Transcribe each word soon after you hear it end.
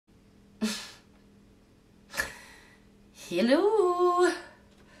Hello!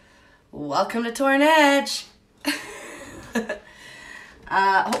 Welcome to Torn Edge!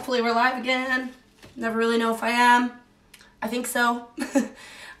 Hopefully we're live again. Never really know if I am. I think so.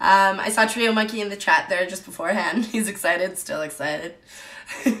 I saw Trio Monkey in the chat there just beforehand. He's excited, still excited.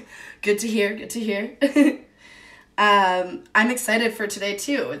 Good to hear, good to hear. I'm excited for today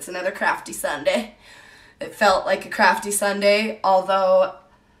too. It's another Craf-Tea Sunday. It felt like a Craf-Tea Sunday, although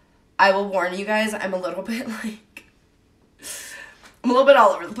I will warn you guys, I'm a little bit all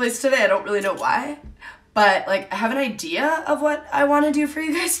over the place today. I don't really know why, but like I have an idea of what I want to do for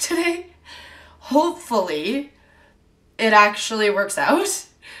you guys today. Hopefully it actually works out,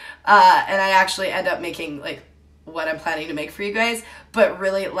 and I actually end up making like what I'm planning to make for you guys. But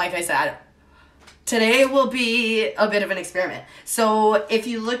really, like I said, today will be a bit of an experiment. So if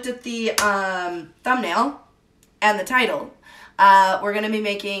you looked at the thumbnail and the title, we're going to be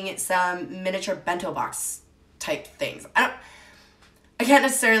making some miniature bento box type things. I can't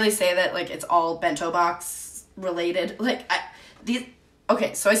necessarily say that like it's all bento box related. Like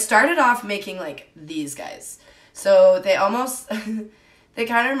okay, so I started off making like these guys. So they almost, they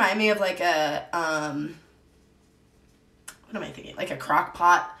kind of remind me of like a, what am I thinking? Like a crock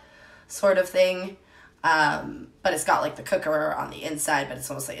pot sort of thing. But it's got like the cooker on the inside, but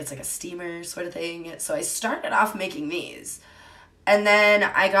it's almost like, it's like a steamer sort of thing. So I started off making these, and then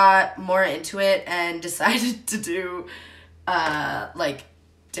I got more into it and decided to do, like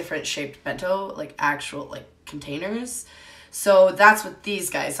different shaped bento, like actual like containers. So that's what these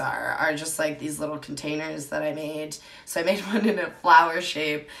guys are just like these little containers that I made. So I made one in a flower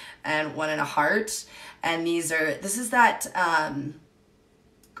shape and one in a heart. And this is that,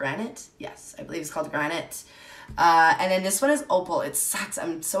 granite. Yes, I believe it's called granite. And then this one is opal. It sucks.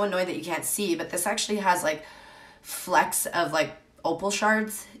 I'm so annoyed that you can't see, but this actually has like flecks of like opal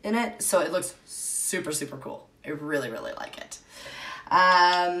shards in it. So it looks super, super cool. I really, really like it.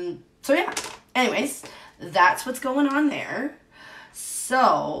 So yeah, anyways, that's what's going on there.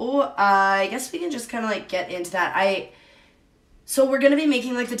 So, I guess we can just kind of like get into that. So we're going to be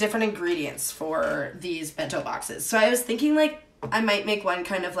making like the different ingredients for these bento boxes. So I was thinking like I might make one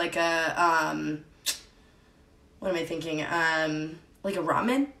kind of like a, what am I thinking? Like a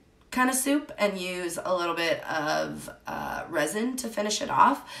ramen kind of soup, and use a little bit of resin to finish it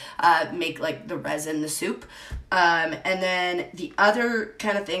off. Make like the resin the soup. And then the other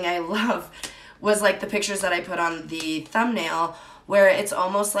kind of thing I love was like the pictures that I put on the thumbnail, where it's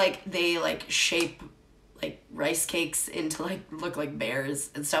almost like they like shape like rice cakes into like look like bears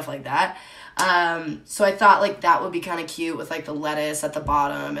and stuff like that. So I thought like that would be kind of cute with like the lettuce at the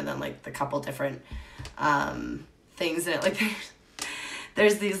bottom and then like the couple different things in it. Like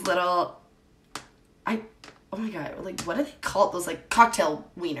there's these little, oh my god, like what are they called? Those like cocktail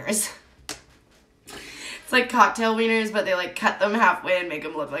wieners. It's like cocktail wieners, but they like cut them halfway and make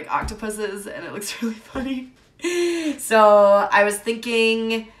them look like octopuses, and it looks really funny. So I was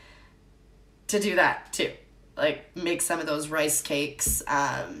thinking to do that too. Like make some of those rice cakes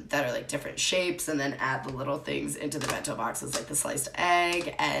that are like different shapes, and then add the little things into the bento boxes, like the sliced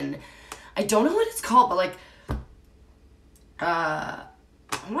egg, and I don't know what it's called, but like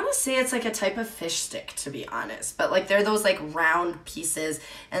I want to say it's like a type of fish stick, to be honest, but like they're those like round pieces,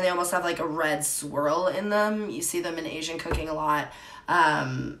 and they almost have like a red swirl in them. You see them in Asian cooking a lot.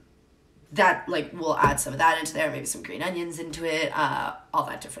 That like we'll add some of that into there, maybe some green onions into it, all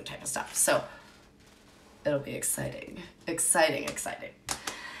that different type of stuff. So it'll be exciting, exciting, exciting.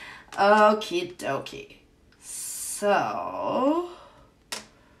 Okie dokie. So,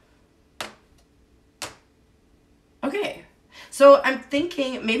 okay. So I'm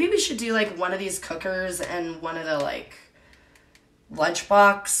thinking maybe we should do like one of these cookers and one of the like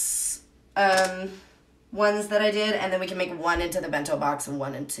lunchbox ones that I did, and then we can make one into the bento box and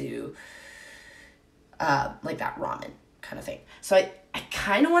one into like that ramen kind of thing. So I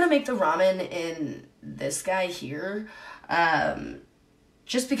kind of want to make the ramen in this guy here,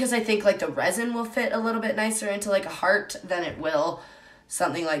 just because I think like the resin will fit a little bit nicer into like a heart than it will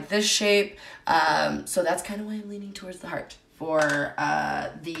something like this shape. So that's kind of why I'm leaning towards the heart for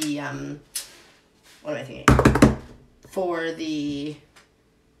the what am I thinking? For the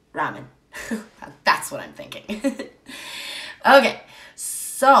ramen. That's what I'm thinking. Okay,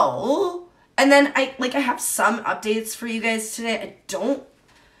 so, and then I have some updates for you guys today.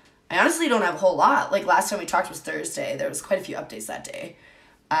 I honestly don't have a whole lot. Like last time we talked was Thursday. There was quite a few updates that day.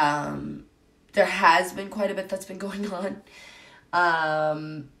 There has been quite a bit that's been going on.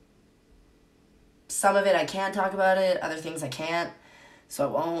 Some of it I can talk about it, other things I can't, so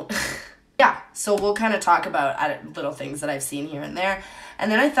I won't. yeah, so we'll kind of talk about little things that I've seen here and there.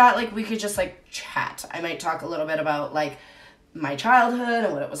 And then I thought like we could just like chat. I might talk a little bit about like my childhood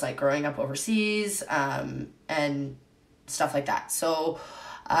and what it was like growing up overseas, and stuff like that. So,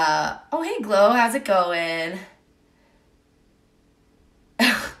 oh, hey, Glow, how's it going?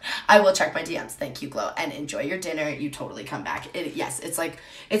 I will check my DMs. Thank you, Glow. And enjoy your dinner. You totally come back. Yes, it's like,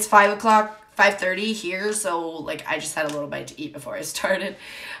 it's 5 o'clock, 5:30 here. So, like, I just had a little bite to eat before I started.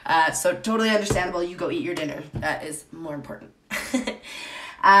 So, totally understandable. You go eat your dinner. That is more important.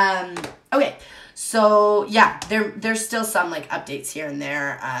 Okay. So, yeah, there's still some, like, updates here and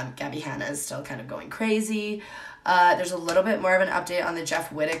there. Gabby Hanna is still kind of going crazy. There's a little bit more of an update on the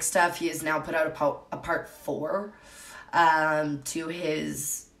Jeff Wittick stuff. He has now put out a part 4 to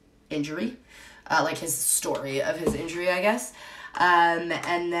his injury, like his story of his injury, I guess. And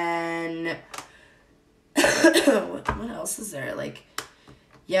then what else is there? Like,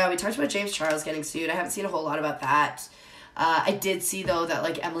 yeah, we talked about James Charles getting sued. I haven't seen a whole lot about that. I did see though that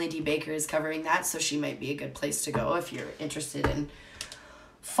like Emily D. Baker is covering that, so she might be a good place to go if you're interested in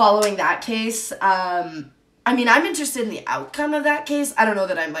following that case. I mean, I'm interested in the outcome of that case. I don't know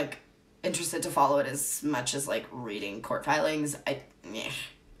that I'm like interested to follow it as much as like reading court filings.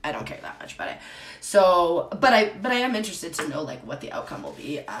 I don't care that much about it. So, but I am interested to know like what the outcome will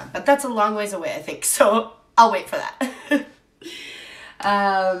be. But that's a long ways away, I think. So I'll wait for that.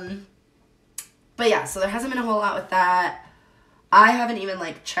 But yeah, so there hasn't been a whole lot with that. I haven't even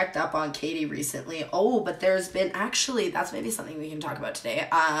like checked up on Katie recently. Oh, but there's been actually, that's maybe something we can talk about today.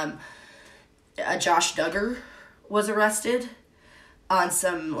 Josh Duggar was arrested on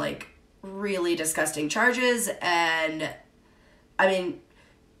some like really disgusting charges, and I mean,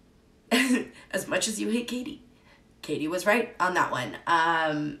 as much as you hate Katie was right on that one.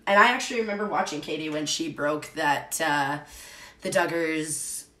 And I actually remember watching Katie when she broke that the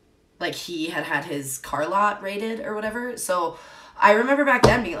Duggars, like he had his car lot raided or whatever. So I remember back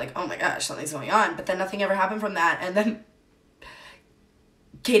then being like, oh my gosh, something's going on, but then nothing ever happened from that. And then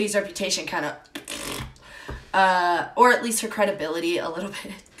Katie's reputation kind of, or at least her credibility a little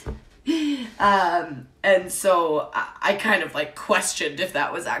bit. And so I kind of like questioned if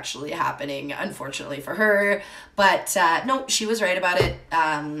that was actually happening, unfortunately for her. But no, she was right about it.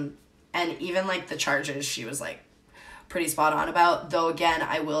 And even like the charges, she was like pretty spot on about. Though again,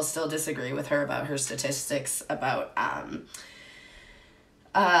 I will still disagree with her about her statistics about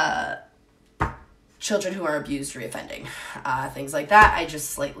children who are abused reoffending, things like that. I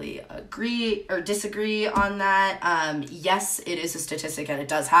just slightly agree or disagree on that. Yes, it is a statistic and it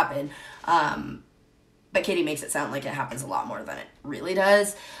does happen. But Katie makes it sound like it happens a lot more than it really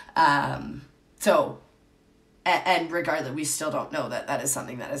does. So, and regardless, we still don't know that that is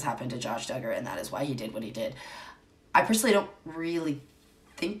something that has happened to Josh Duggar, and that is why he did what he did. I personally don't really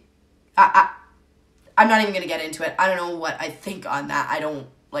think, I'm not even going to get into it. I don't know what I think on that. I don't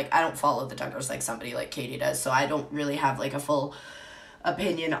follow the Duggars like somebody like Katie does, so I don't really have like a full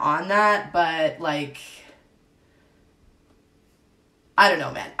opinion on that, but like, I don't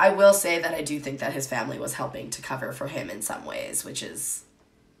know, man. I will say that I do think that his family was helping to cover for him in some ways, which is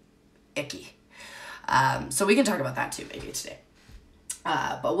icky. So we can talk about that too maybe today.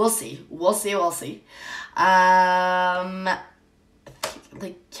 But we'll see. We'll see.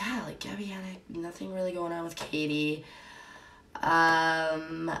 Like, yeah, like Gabby Hanna, nothing really going on with Katie.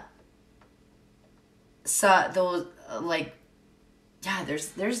 So those, like, yeah,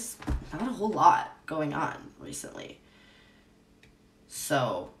 there's not a whole lot going on recently.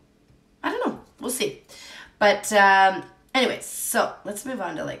 So, I don't know. We'll see. But, anyways, so let's move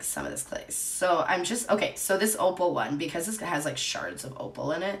on to like some of this clay. So okay, so this opal one, because this has like shards of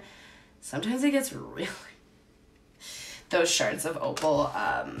opal in it, sometimes it gets really, those shards of opal,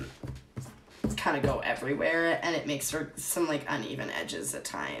 kind of go everywhere, and it makes for some like uneven edges at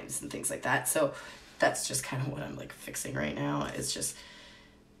times and things like that. So that's just kind of what I'm like fixing right now, is just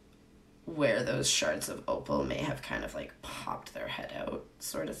where those shards of opal may have kind of like popped their head out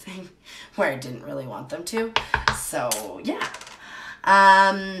sort of thing, where I didn't really want them to. So yeah.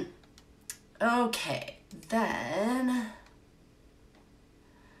 Okay, then,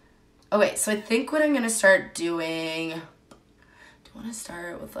 okay, so I think what I'm gonna start doing, do I want to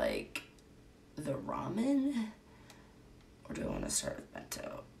start with like the ramen, or do I want to start with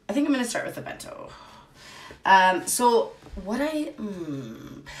bento? I think I'm going to start with the bento. So what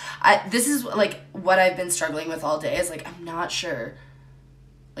this is like what I've been struggling with all day, is like, I'm not sure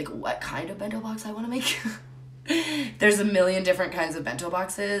like what kind of bento box I want to make. There's a million different kinds of bento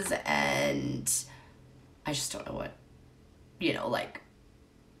boxes, and I just don't know what, like,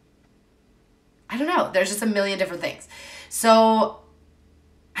 I don't know. There's just a million different things. So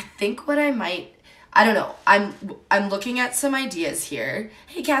I think what I might, I don't know. I'm looking at some ideas here.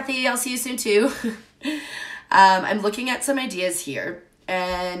 Hey, Kathy, I'll see you soon too. I'm looking at some ideas here,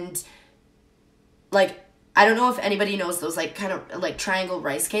 and like, I don't know if anybody knows those like kind of like triangle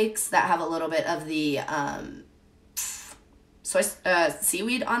rice cakes that have a little bit of the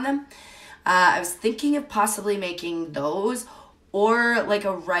seaweed on them. I was thinking of possibly making those, or like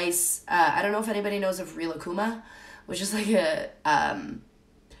a rice, I don't know if anybody knows of Rilakuma, which is like a,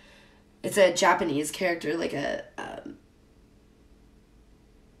 it's a Japanese character, like a,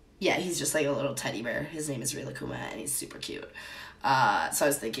 yeah, he's just like a little teddy bear. His name is Rilakuma, and he's super cute. So I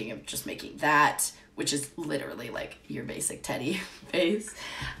was thinking of just making that, which is literally like your basic teddy face,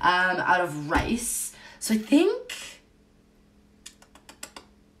 out of rice. So I think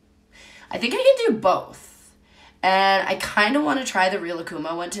I can do both. And I kind of want to try the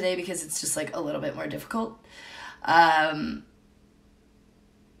Rilakuma one today because it's just like a little bit more difficult.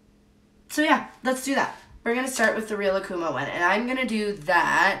 So yeah, let's do that. We're going to start with the Rilakuma one, and I'm going to do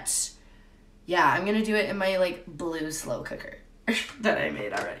that. Yeah, I'm going to do it in my like blue slow cooker that I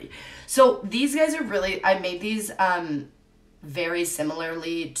made already. So these guys are really, I made these very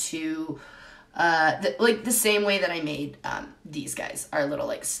similarly to the same way that I made these guys, are little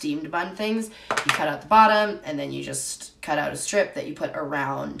like steamed bun things. You cut out the bottom, and then you just cut out a strip that you put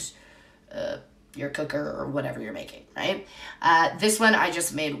around your cooker or whatever you're making, right? This one I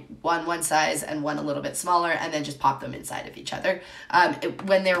just made one size and one a little bit smaller, and then just pop them inside of each other.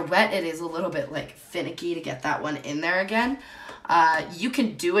 When they're wet, it is a little bit like finicky to get that one in there again. You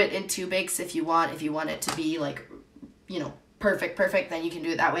can do it in 2 bakes if you want it to be like, you know, perfect, then you can do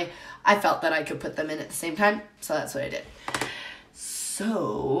it that way. I felt that I could put them in at the same time, so that's what I did.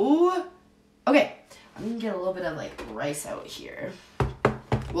 So, okay, I'm gonna get a little bit of like rice out here.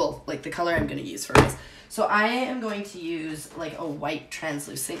 Well, like the color I'm gonna use for rice. So I am going to use like a white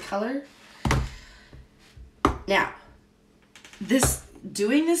translucent color. Now,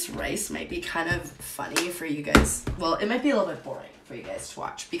 doing this rice might be kind of funny for you guys. Well, it might be a little bit boring for you guys to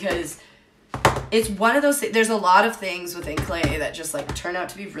watch, because it's one of those things. There's a lot of things within clay that just like turn out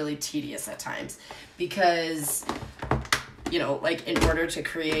to be really tedious at times, because, you know, like in order to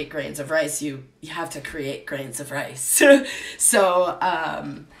create grains of rice, you have to create grains of rice. So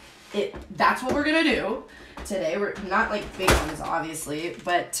that's what we're gonna do today. We're not like big ones, obviously,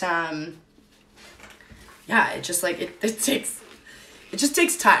 but yeah, it just like it just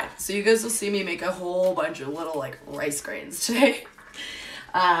takes time. So you guys will see me make a whole bunch of little like rice grains today.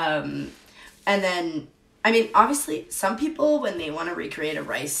 And then, I mean, obviously, some people, when they want to recreate a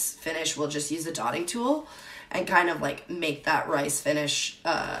rice finish, will just use a dotting tool and kind of like make that rice finish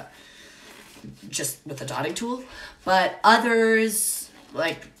just with the dotting tool. But others,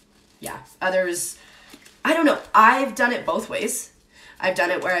 I don't know. I've done it both ways. I've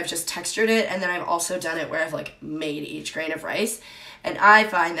done it where I've just textured it, and then I've also done it where I've like made each grain of rice. And I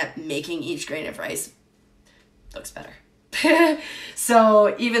find that making each grain of rice looks better.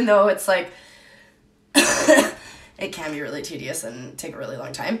 So even though it's like, it can be really tedious and take a really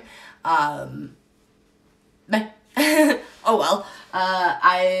long time. Oh well.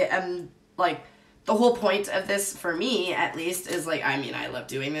 I am like, the whole point of this, for me at least, is like, I mean, I love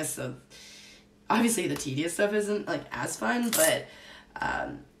doing this, so obviously the tedious stuff isn't like as fun, but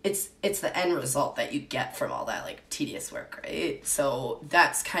it's the end result that you get from all that like tedious work, right? So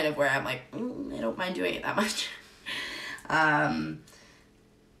that's kind of where I'm like, I don't mind doing it that much.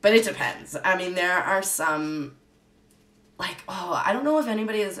 But it depends. I mean, there are some, like, I don't know if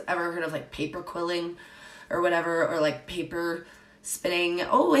anybody has ever heard of like paper quilling or whatever, or like paper spinning.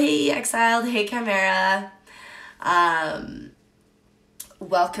 Oh, hey, Exiled. Hey, Chimera.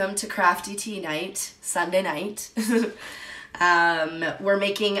 Welcome to Craf-Tea night, Sunday night. We're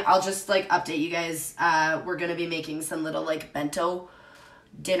making, I'll just like update you guys. We're going to be making some little like bento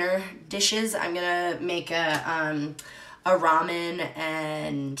dinner dishes. I'm going to make a ramen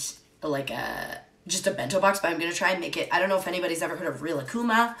and like just a bento box, but I'm going to try and make it. I don't know if anybody's ever heard of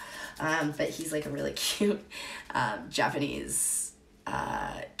Rilakuma, but he's like a really cute Japanese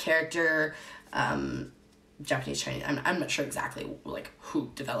character, Japanese Chinese. I'm not sure exactly like who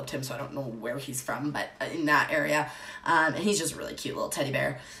developed him, so I don't know where he's from, but in that area, and he's just a really cute little teddy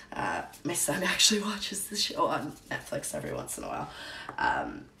bear. My son actually watches the show on Netflix every once in a while.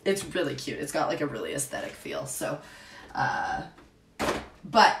 It's really cute. It's got like a really aesthetic feel. So,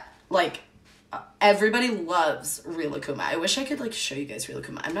 but like everybody loves Rilakuma. I wish I could like show you guys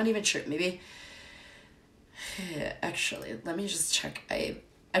Rilakuma. I'm not even sure. Maybe actually, let me just check.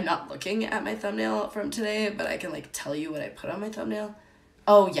 I'm not looking at my thumbnail from today, but I can like tell you what I put on my thumbnail.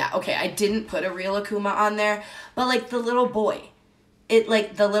 Oh yeah, okay, I didn't put a Rilakuma on there, but like the little boy it,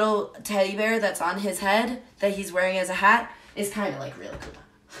 like, the little teddy bear that's on his head that he's wearing as a hat is kind of, like, really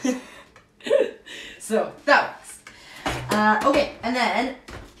cool. So, that works. Okay, and then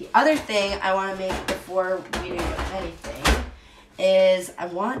the other thing I want to make before we do anything is I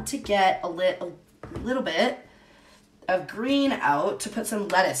want to get a little bit of green out to put some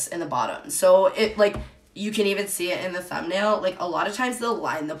lettuce in the bottom. So it, like, you can even see it in the thumbnail. Like, a lot of times they'll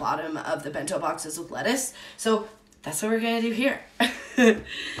line the bottom of the bento boxes with lettuce. So that's what we're gonna do here.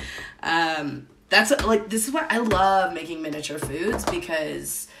 That's like, this is what I love making miniature foods,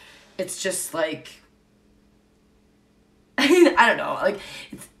 because it's just like, I don't know, like,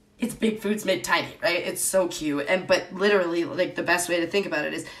 it's big foods made tiny, right? It's so cute. But literally, like, the best way to think about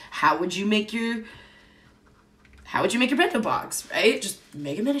it is, how would you make your bento box, right? Just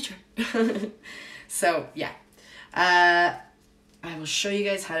make a miniature. So, yeah. I will show you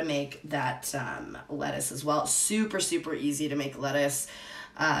guys how to make that lettuce as well. Super, super easy to make lettuce.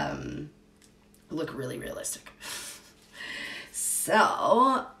 Look really realistic. So,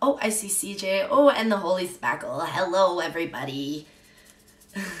 oh, I see CJ. Oh, and the Holy Spackle. Hello, everybody.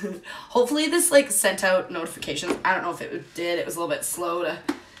 Hopefully this, like, sent out notifications. I don't know if it did. It was a little bit slow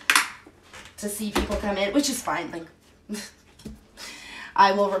to see people come in, which is fine. Like,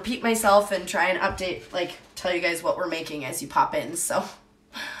 I will repeat myself and try and update, like, tell you guys what we're making as you pop in. So,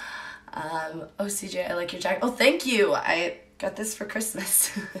 oh, CJ, I like your jacket. Oh, thank you. I got this for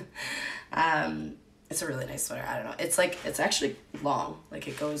Christmas. It's a really nice sweater. I don't know. It's like, it's actually long. Like,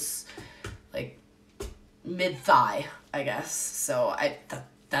 it goes, like, mid-thigh, I guess. So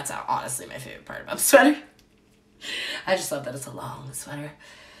that's honestly my favorite part about the sweater. I just love that it's a long sweater.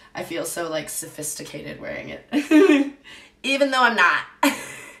 I feel so, like, sophisticated wearing it. Even though I'm not.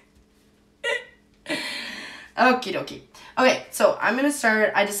 Okie dokie. Okay, so I'm going to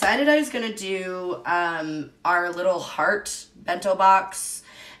start. I decided I was going to do our little heart bento box.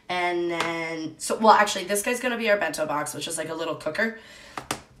 And then, well, actually, this guy's going to be our bento box, which is like a little cooker.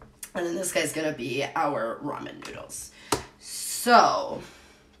 And then this guy's going to be our ramen noodles. So,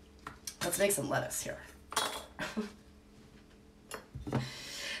 let's make some lettuce here.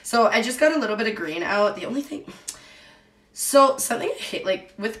 So, I just got a little bit of green out. The only thing, so something I hate,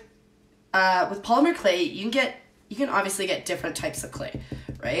 like with polymer clay, you can obviously get different types of clay,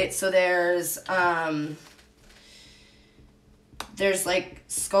 right? So there's like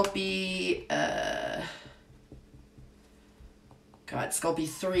Sculpey, Sculpey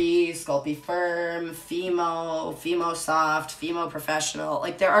 3, Sculpey Firm, Fimo Soft, Fimo Professional.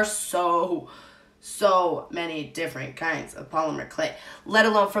 Like, there are so many different kinds of polymer clay, let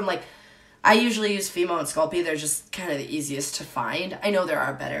alone from, like, I usually use Fimo and Sculpey. They're just kind of the easiest to find. I know there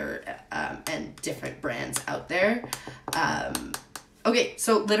are better and different brands out there. Okay,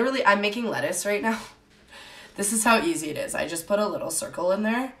 so literally I'm making lettuce right now. This is how easy it is. I just put a little circle in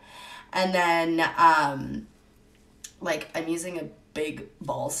there. And then, like, I'm using a big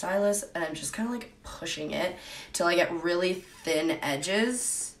ball stylus, and I'm just kind of, like, pushing it till I get really thin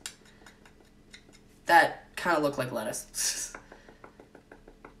edges that kind of look like lettuce.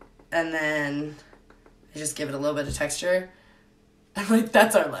 And then I just give it a little bit of texture. And, like,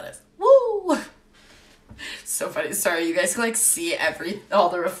 that's our lettuce. Woo! So funny. Sorry, you guys can, like, see all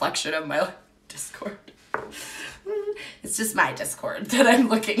the reflection of my Discord. It's just my Discord that I'm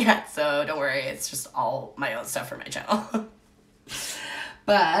looking at, so don't worry. It's just all my own stuff for my channel.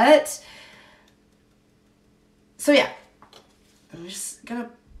 But, so yeah. I'm just gonna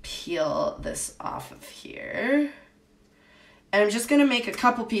peel this off of here. And I'm just going to make a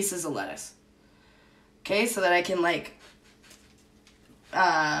couple pieces of lettuce. Okay, so that I can, like,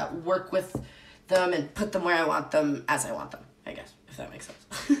 work with them and put them where I want them as I want them, I guess, if that makes sense.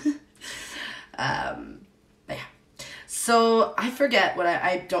 But yeah. So I forget what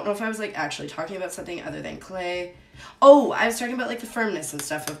I don't know if I was, like, actually talking about something other than clay. Oh, I was talking about, like, the firmness and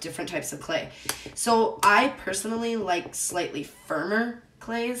stuff of different types of clay. So I personally like slightly firmer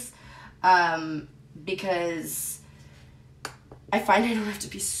clays because I find I don't have to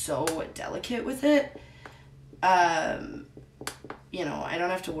be so delicate with it. You know, I don't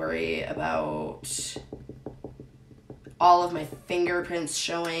have to worry about all of my fingerprints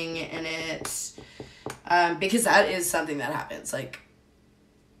showing in it. Because that is something that happens. Like,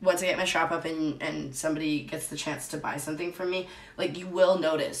 once I get my shop up and somebody gets the chance to buy something from me, like, you will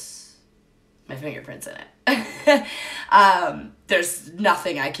notice my fingerprints in it. There's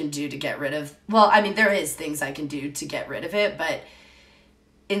nothing I can do to get rid of, well, I mean, there is things I can do to get rid of it, but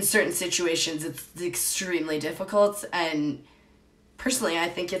in certain situations, it's extremely difficult, and personally, I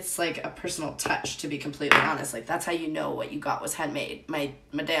think it's, like, a personal touch, to be completely honest. Like, that's how you know what you got was handmade. My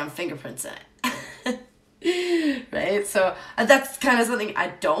damn fingerprints in it. Right? So that's kind of something I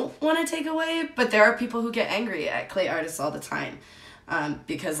don't want to take away, but there are people who get angry at clay artists all the time.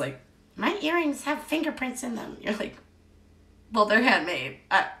 Because like, my earrings have fingerprints in them. You're like, well, they're handmade.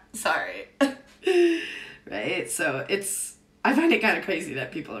 Sorry. Right? So I find it kind of crazy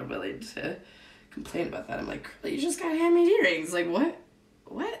that people are willing to complain about that. I'm like, you just got handmade earrings. Like, what?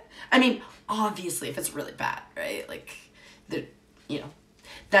 I mean, obviously, if it's really bad, right? Like,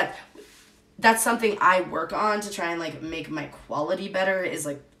 that's something I work on to try and like make my quality better, is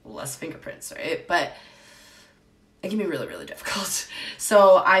like less fingerprints, right? But it can be really, really difficult.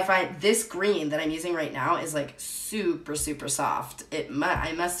 So I find this green that I'm using right now is like super, super soft.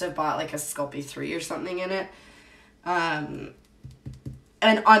 I must have bought like a Sculpey 3 or something in it. And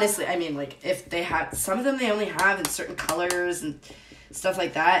honestly, I mean, like, if they have, some of them they only have in certain colors and stuff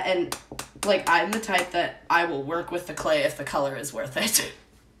like that. And like, I'm the type that I will work with the clay if the color is worth it.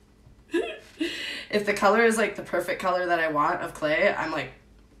 If the color is like the perfect color that I want of clay, I'm like,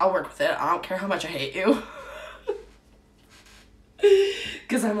 I'll work with it. I don't care how much I hate you.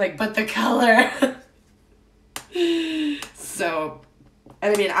 Because I'm like, but the color. So,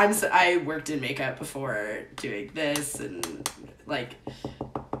 and I mean, I worked in makeup before doing this, and like,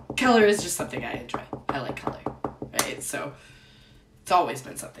 color is just something I enjoy. I like color, right? So it's always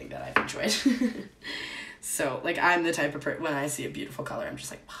been something that I've enjoyed. So like, I'm the type of person, when I see a beautiful color, I'm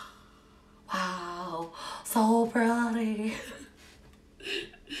just like, wow, so pretty.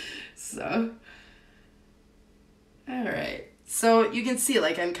 So, all right. So you can see,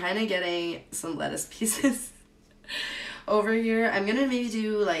 like, I'm kind of getting some lettuce pieces over here. I'm going to maybe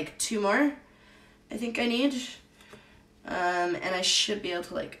do, like, 2 more, I think I need. And I should be able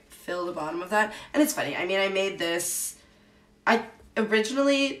to, like, fill the bottom of that. And it's funny. I mean, I made this.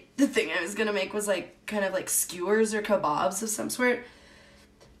 Originally, the thing I was going to make was, like, kind of, like, skewers or kebabs of some sort.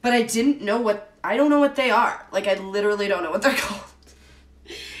 But I don't know what they are. Like, I literally don't know what they're called.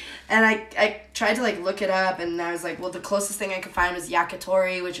 And I tried to, like, look it up, and I was like, well, the closest thing I could find was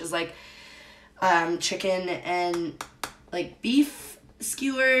yakitori, which is, like, chicken and, like, beef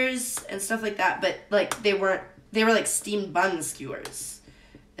skewers and stuff like that. But, like, they were, like, steamed bun skewers,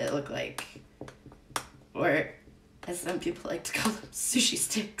 it looked like. Or, as some people like to call them, sushi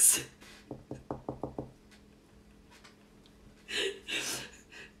sticks.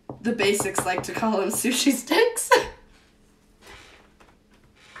 The basics like to call them sushi sticks.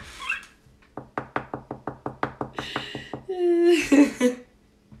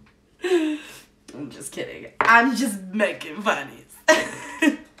 I'm just kidding. I'm just making funnies.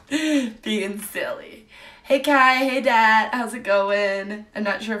 Being silly. Hey Kai, hey Dad, how's it going? I'm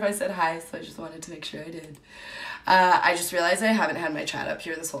not sure if I said hi, so I just wanted to make sure I did. I just realized I haven't had my chat up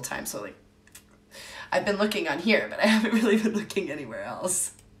here this whole time, so like, I've been looking on here, but I haven't really been looking anywhere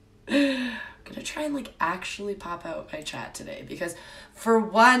else. I'm gonna try and like actually pop out my chat today, because for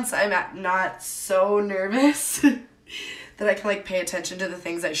once I'm not so nervous that I can like pay attention to the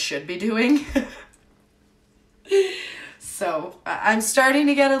things I should be doing. So I'm starting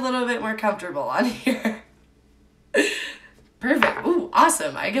to get a little bit more comfortable on here. Perfect. Ooh,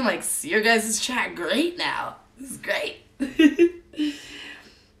 awesome. I can like see your guys' chat great now. This is great.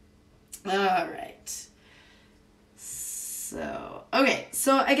 All right. So, okay.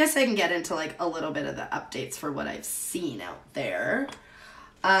 So I guess I can get into like a little bit of the updates for what I've seen out there.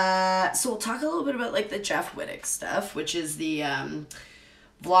 So we'll talk a little bit about like the Jeff Wittick stuff, which is the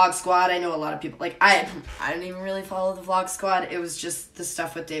Vlog Squad. I know a lot of people, like, I didn't even really follow the Vlog Squad. It was just the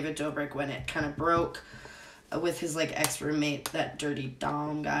stuff with David Dobrik when it kind of broke with his, like, ex-roommate, that dirty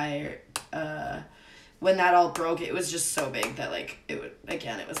Dom guy. When that all broke, it was just so big that, like, it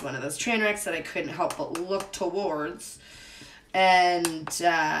was one of those train wrecks that I couldn't help but look towards. And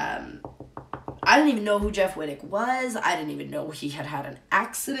I didn't even know who Jeff Wittick was. I didn't even know he had an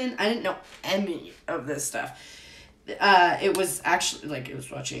accident. I didn't know any of this stuff. It was actually, like, it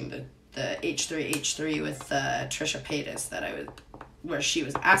was watching the H3H3 with Trisha Paytas where she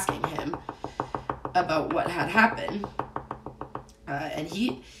was asking him about what had happened. And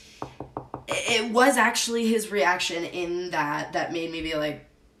it was actually his reaction in that made me be like,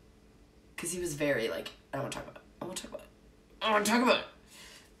 because he was very like, I want to talk about it.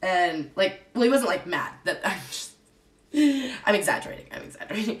 And like, well, he wasn't like mad that I'm exaggerating.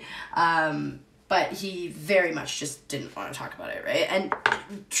 But he very much just didn't want to talk about it, right? And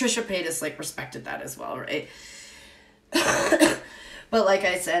Trisha Paytas, like, respected that as well, right? But like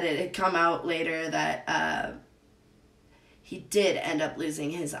I said, it had come out later that he did end up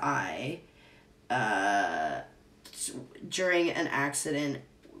losing his eye during an accident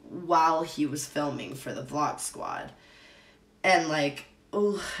while he was filming for the Vlog Squad. And, like,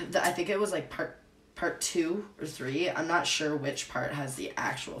 I think it was, like, part part 2 or 3. I'm not sure which part has the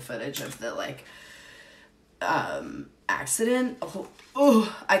actual footage of the, like, accident.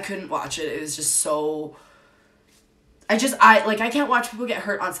 I couldn't watch it. It was just so... I can't watch people get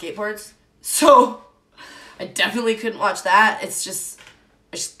hurt on skateboards. So, I definitely couldn't watch that. It was just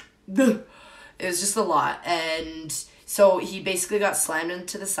a lot. And so, he basically got slammed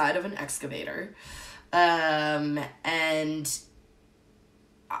into the side of an excavator. And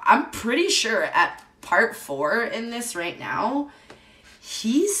I'm pretty sure at part 4 in this right now,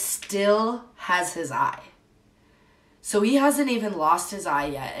 he still has his eye. So he hasn't even lost his eye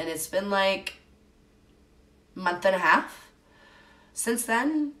yet. And it's been like a month and a half since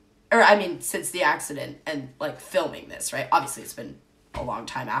then. Or, I mean, since the accident and, like, filming this, right? Obviously, it's been a long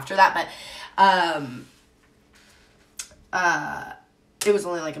time after that. But it was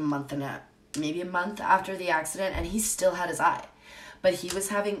only like maybe a month after the accident. And he still had his eye. But he was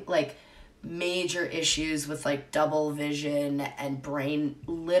having, like, major issues with, like, double vision and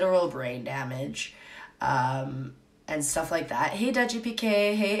literal brain damage, and stuff like that. Hey,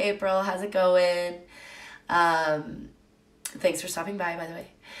 DudgyPK. Hey, April. How's it going? Thanks for stopping by the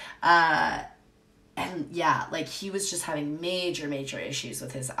way. And, yeah, like, he was just having major issues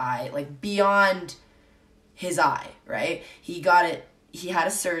with his eye, like, beyond his eye, right? He had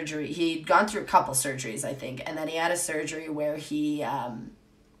a surgery. He'd gone through a couple surgeries, I think. And then he had a surgery where he,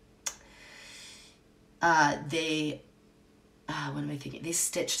 they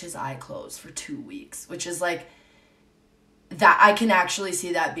stitched his eye closed for 2 weeks, which is like, that I can actually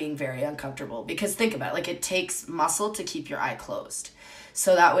see that being very uncomfortable, because think about it, like, it takes muscle to keep your eye closed.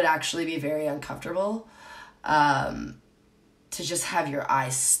 So that would actually be very uncomfortable, to just have your eye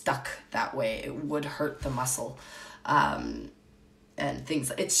stuck that way. It would hurt the muscle. And things,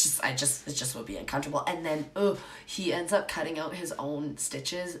 it just would be uncomfortable. And then, he ends up cutting out his own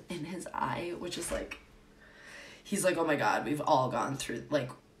stitches in his eye, which is like, he's like, oh my God, we've all gone through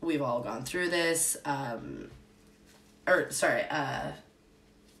this. What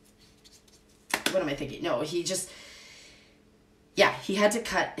am I thinking? No, he had to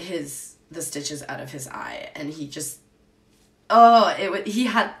cut the stitches out of his eye, and he just, he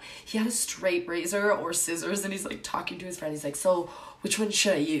had a straight razor or scissors, and he's like talking to his friend. He's like, so which one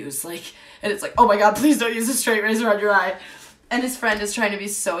should I use? Like, and it's like, oh my God, please don't use a straight razor on your eye. And his friend is trying to be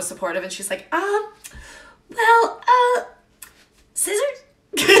so supportive, and she's like, scissors?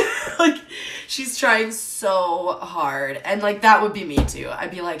 Like, she's trying so hard. And, like, that would be me too.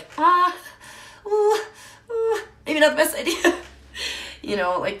 I'd be like, maybe not the best idea. You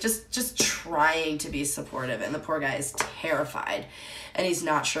know, like, just trying to be supportive. And the poor guy is terrified. And he's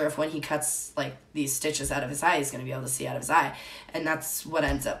not sure if when he cuts, like, these stitches out of his eye, he's going to be able to see out of his eye. And that's what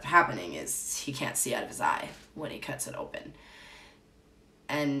ends up happening, is he can't see out of his eye when he cuts it open.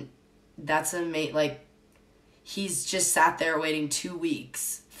 And that's like, he's just sat there waiting 2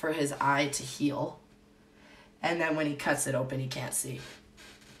 weeks for his eye to heal. And then when he cuts it open, he can't see.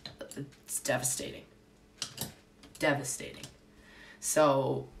 It's devastating. Devastating.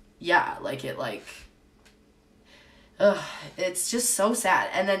 So, yeah, like, it's just so sad.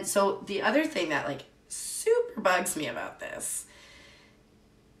 And then, so the other thing that, like, super bugs me about this.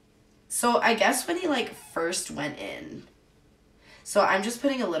 So I guess when he, like, first went in, so I'm just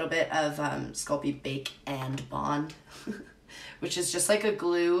putting a little bit of Sculpey Bake and Bond, which is just like a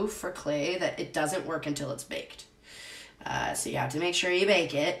glue for clay that it doesn't work until it's baked. So you have to make sure you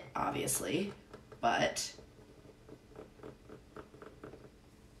bake it, obviously, but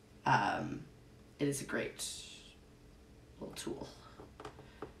it is a great little tool.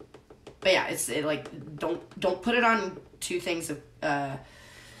 But yeah, don't put it on 2 things of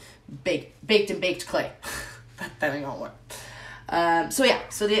baked and baked clay. That ain't gonna work. So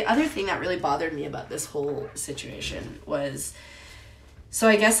the other thing that really bothered me about this whole situation was, so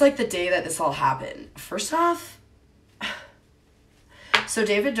I guess, like, the day that this all happened, first off, so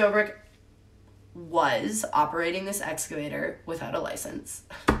David Dobrik was operating this excavator without a license,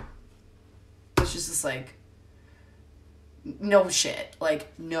 which is just like, no shit,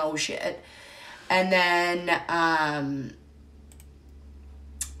 like, no shit. And then,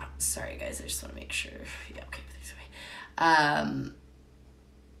 sorry guys, I just want to make sure, yeah, okay, everything's okay.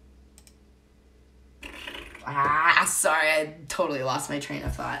 Sorry, I totally lost my train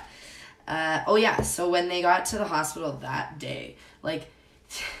of thought. So when they got to the hospital that day, like,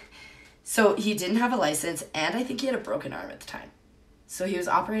 so he didn't have a license, and I think he had a broken arm at the time. So he was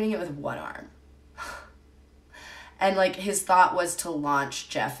operating it with one arm. And, like, his thought was to launch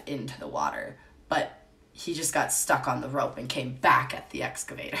Jeff into the water, but he just got stuck on the rope and came back at the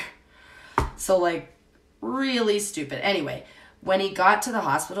excavator. So, like, really stupid. Anyway, When he got to the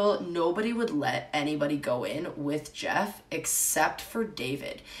hospital, nobody would let anybody go in with Jeff except for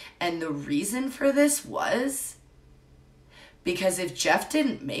David. And the reason for this was because if Jeff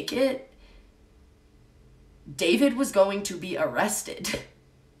didn't make it, David was going to be arrested.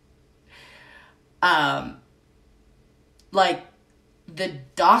 Like, the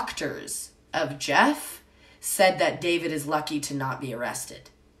doctors of Jeff said that David is lucky to not be arrested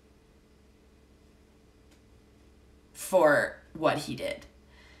for what he did.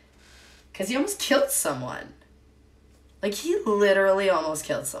 Because he almost killed someone. Like, he literally almost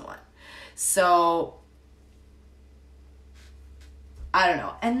killed someone. So, I don't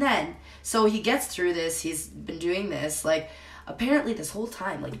know. And then, so he gets through this. He's been doing this. Like, apparently this whole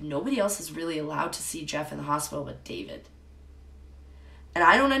time, like, nobody else is really allowed to see Jeff in the hospital but David. And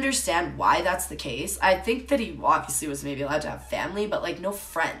I don't understand why that's the case. I think that he obviously was maybe allowed to have family, but, like, no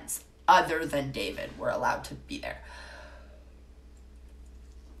friends other than David were allowed to be there.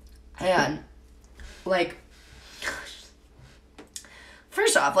 And, like,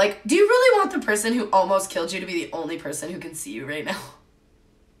 first off, like, do you really want the person who almost killed you to be the only person who can see you right now?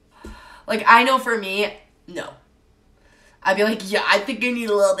 Like, I know for me, no. I'd be like, yeah, I think I need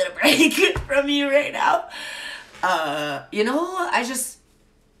a little bit of break from you right now. You know, I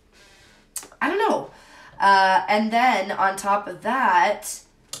don't know. And then, on top of that,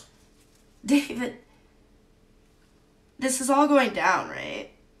 David, this is all going down, right?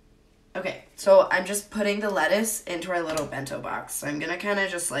 Okay, so I'm just putting the lettuce into our little bento box. So I'm going to kind of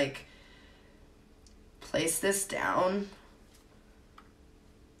just, like, place this down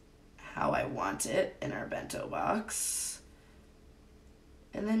how I want it in our bento box.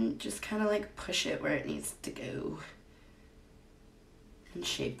 And then just kind of, like, push it where it needs to go. And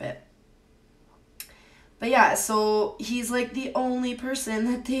shape it. But yeah, so he's, like, the only person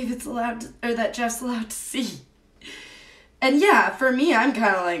that David's allowed to, or that Jeff's allowed to see. And yeah, for me, I'm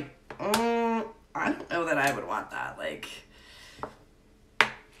kind of like, I don't know that I would want that. Like,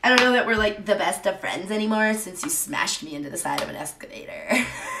 I don't know that we're, like, the best of friends anymore since you smashed me into the side of an excavator.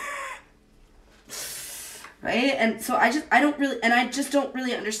 Right? And so I just don't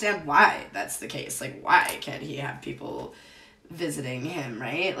really understand why that's the case. Like, why can't he have people visiting him,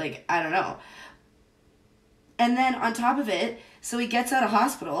 right? Like, I don't know. And then on top of it, so he gets out of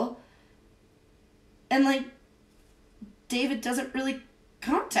hospital and, like, David doesn't really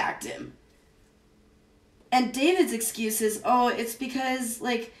contact him. And David's excuse is, oh, it's because,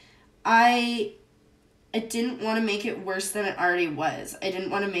 like, I didn't want to make it worse than it already was. I didn't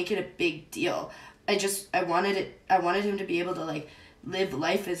want to make it a big deal. I wanted him to be able to, like, live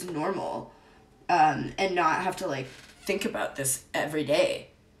life as normal, and not have to, like, think about this every day.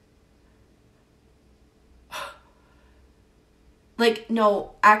 Like,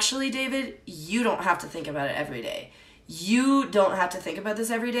 no, actually, David, you don't have to think about it every day. You don't have to think about this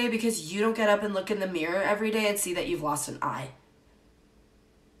every day because you don't get up and look in the mirror every day and see that you've lost an eye.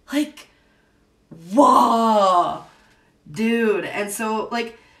 Like, whoa, dude. And so,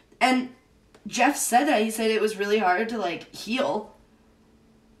 like, and Jeff said that. He said it was really hard to, like, heal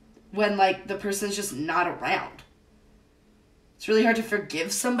when, like, the person's just not around. It's really hard to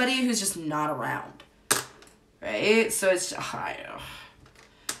forgive somebody who's just not around. Right? So it's, I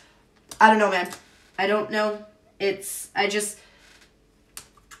don't know, man. I don't know. I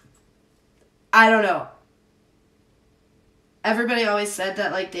don't know. Everybody always said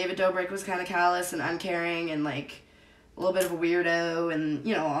that, like, David Dobrik was kind of callous and uncaring and, like, a little bit of a weirdo and,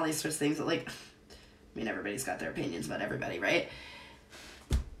 you know, all these sorts of things that, like, I mean, everybody's got their opinions about everybody, right?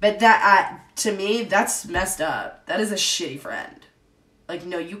 But that, to me, that's messed up. That is a shitty friend. Like,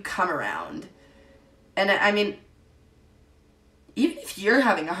 no, you come around. And, I mean, even if you're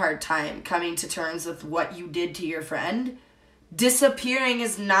having a hard time coming to terms with what you did to your friend, disappearing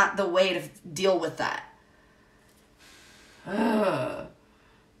is not the way to deal with that.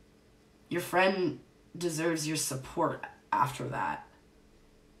 Your friend deserves your support after that.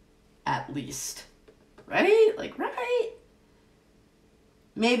 At least. Right? Like, right?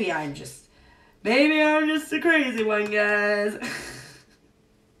 Maybe I'm just a crazy one, guys.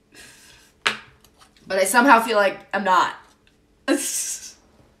 But I somehow feel like I'm not.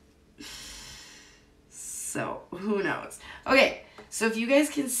 So, who knows? Okay, so if you guys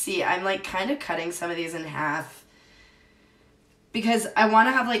can see, I'm, like, kind of cutting some of these in half. Because I want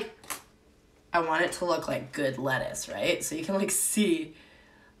to have, like, I want it to look like good lettuce, right? So you can, like, see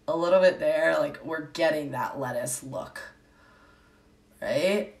a little bit there. Like, we're getting that lettuce look.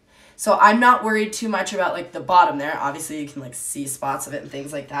 Right? So I'm not worried too much about, like, the bottom there. Obviously, you can, like, see spots of it and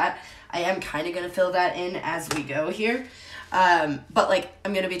things like that. I am kind of going to fill that in as we go here. But, like,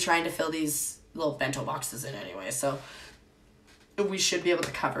 I'm going to be trying to fill these little bento boxes in anyway. So we should be able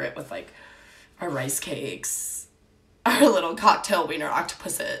to cover it with like our rice cakes, our little cocktail wiener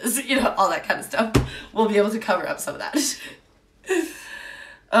octopuses, you know, all that kind of stuff. We'll be able to cover up some of that.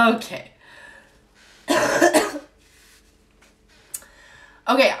 Okay.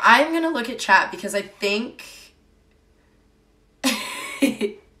 Okay, I'm gonna look at chat because I think...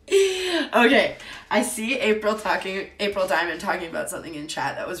 Okay, I see April Diamond talking about something in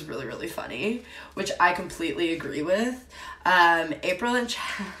chat that was really, really funny, which I completely agree with. April in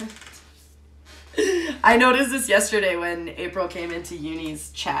chat... I noticed this yesterday when April came into Uni's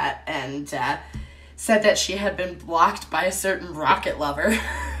chat and said that she had been blocked by a certain rocket lover.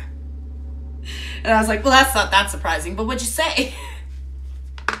 And I was like, well, that's not that surprising, but what'd you say?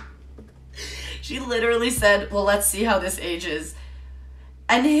 She literally said, well, let's see how this ages.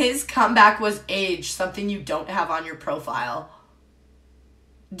 And his comeback was age, something you don't have on your profile.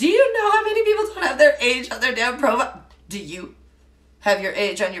 Do you know how many people don't have their age on their damn profile? Do you have your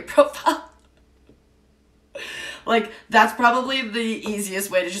age on your profile? Like, that's probably the easiest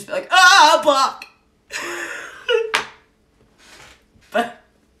way to just be like, ah, block. But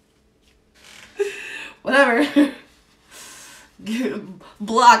whatever.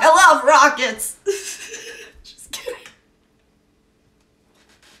 Block. I love rockets. Just kidding.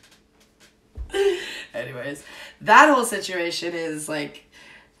 Anyways, that whole situation is like,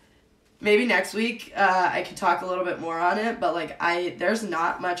 maybe next week I can talk a little bit more on it, but like there's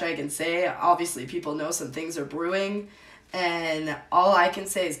not much I can say. Obviously people know some things are brewing, and all I can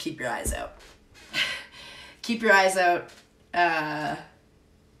say is keep your eyes out. Keep your eyes out.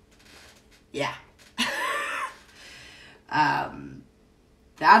 Yeah.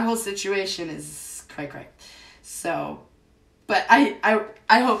 That whole situation is cray. So, but I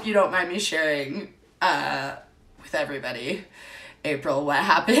hope you don't mind me sharing with everybody, April, what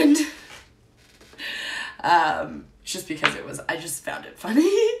happened. Just because I just found it funny.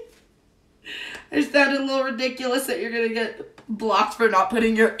 I just found it a little ridiculous that you're gonna get blocked for not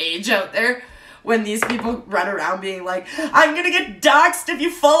putting your age out there when these people run around being like, I'm gonna get doxxed if you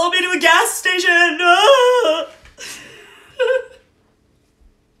follow me to a gas station. Ah!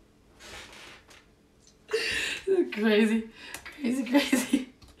 Crazy.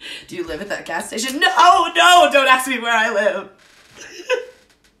 Do you live at that gas station? No, don't ask me where I live.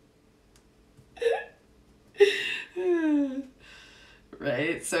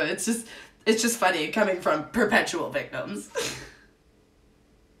 Right? So it's just funny coming from perpetual victims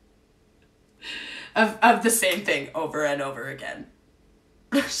of the same thing over and over again.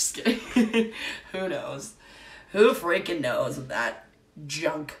 Just kidding. Who knows? Who freaking knows of that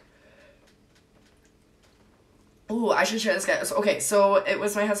junk? Ooh, I should share this guy. Okay, so it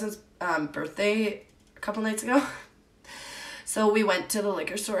was my husband's birthday a couple nights ago. So we went to the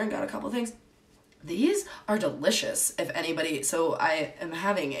liquor store and got a couple things. These are delicious, if anybody... So I am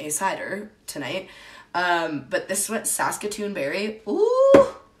having a cider tonight. But this one, Saskatoon Berry. Ooh,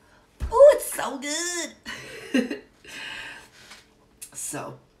 it's so good.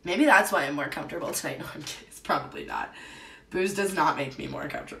 So maybe that's why I'm more comfortable tonight. No, I'm kidding. It's probably not. Booze does not make me more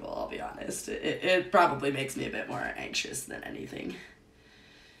comfortable, I'll be honest. It probably makes me a bit more anxious than anything.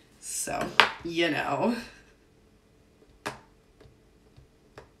 So, you know.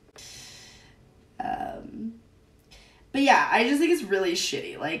 But yeah, I just think it's really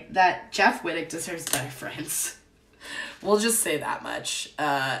shitty. Like, that Jeff Wittick deserves better friends. We'll just say that much.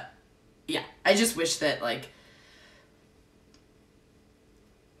 Yeah, I just wish that, like...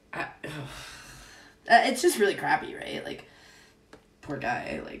 it's just really crappy, right? Like, poor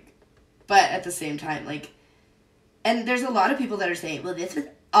guy, like... But at the same time, like... And there's a lot of people that are saying, well, this was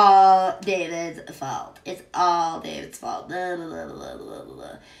all David's fault. It's all David's fault. Blah, blah, blah, blah, blah,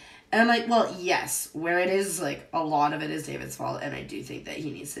 blah. And I'm like, well, yes, where it is, like, a lot of it is David's fault, and I do think that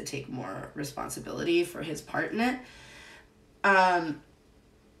he needs to take more responsibility for his part in it.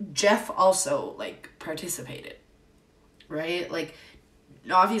 Jeff also, like, participated, right? Like,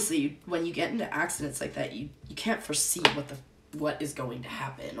 obviously, when you get into accidents like that, you can't foresee what is going to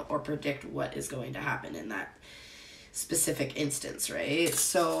happen or predict what is going to happen in that specific instance, right?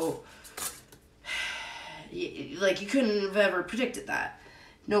 So, like, you couldn't have ever predicted that.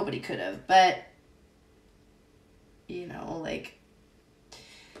 Nobody could have, but, you know, like,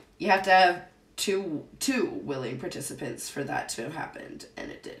 you have to have two willing participants for that to have happened,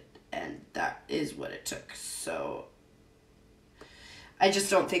 and it did, and that is what it took. So I just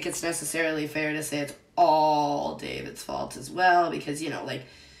don't think it's necessarily fair to say it's all David's fault as well, because, you know, like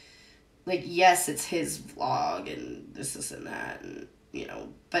yes, it's his vlog and this and that, and, you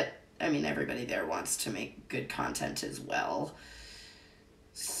know, but I mean, everybody there wants to make good content as well.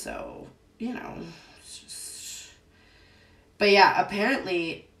 So, you know, it's just... But yeah,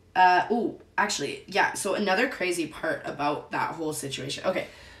 apparently, actually, yeah, so another crazy part about that whole situation. Okay,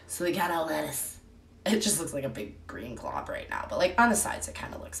 so we got our lettuce. It just looks like a big green glob right now, but like on the sides, it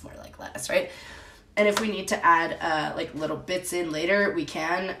kind of looks more like lettuce, right? And if we need to add like little bits in later, we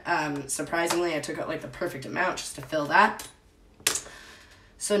can. Surprisingly, I took out like the perfect amount just to fill that.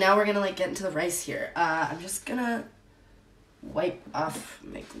 So now we're gonna like get into the rice here. I'm just gonna wipe off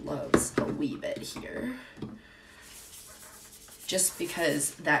my gloves a wee bit here. Just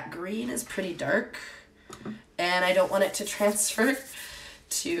because that green is pretty dark and I don't want it to transfer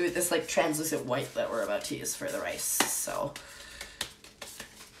to this like translucent white that we're about to use for the rice. So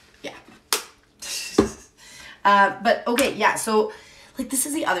yeah. But okay, yeah, so like this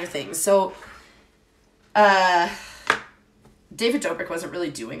is the other thing. So David Dobrik wasn't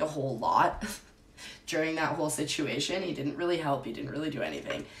really doing a whole lot during that whole situation. He didn't really help. He didn't really do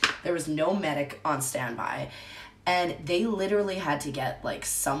anything. There was no medic on standby. And they literally had to get like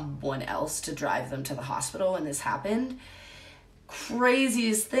someone else to drive them to the hospital when this happened.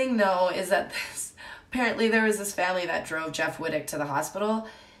 Craziest thing though is that apparently there was this family that drove Jeff Wittick to the hospital.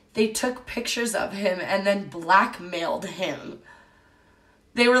 They took pictures of him and then blackmailed him.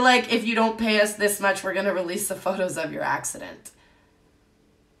 They were like, if you don't pay us this much, we're going to release the photos of your accident.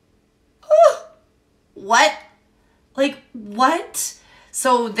 What? Like, what?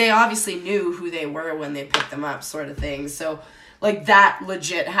 So they obviously knew who they were when they picked them up, sort of thing. So, like, that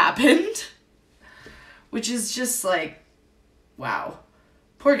legit happened. Which is just, like, wow.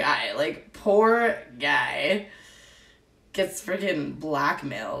 Poor guy. Like, poor guy gets freaking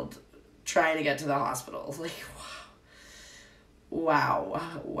blackmailed trying to get to the hospital. Like, wow.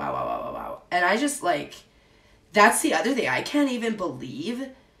 And I just, like, that's the other thing. I can't even believe,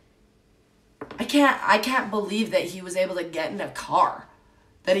 I can't believe that he was able to get in a car.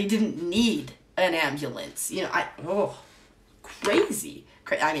 That he didn't need an ambulance. You know, crazy.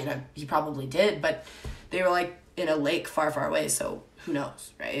 I mean, he probably did, but they were, like, in a lake far, far away, so who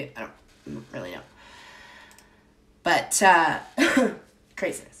knows, right? I don't really know. But,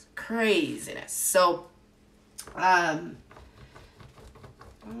 craziness. So, okay.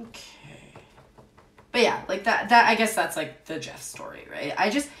 But yeah, like that I guess that's like the Jeff story, right?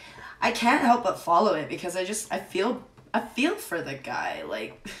 I can't help but follow it because I feel for the guy.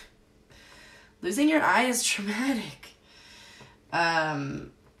 Like, losing your eye is traumatic.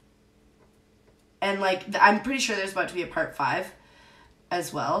 And like, I'm pretty sure there's about to be a part 5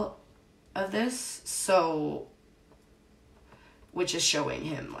 as well of this. So, which is showing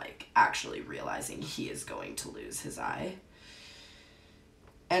him like actually realizing he is going to lose his eye.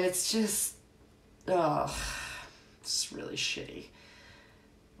 And it's just, it's really shitty.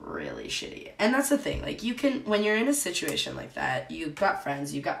 Really shitty. And that's the thing, like, you can, when you're in a situation like that, you've got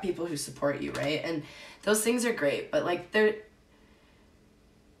friends, you've got people who support you, right? And those things are great, but like,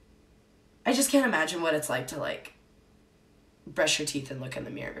 I just can't imagine what it's like to like brush your teeth and look in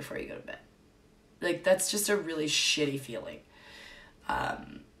the mirror before you go to bed. Like, that's just a really shitty feeling,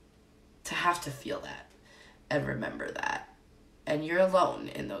 to have to feel that and remember that. And you're alone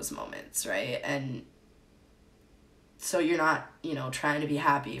in those moments, right? And so you're not, you know, trying to be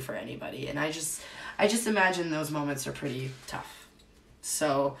happy for anybody. And I just imagine those moments are pretty tough.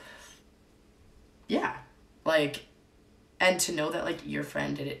 So, yeah. Like, and to know that, like, your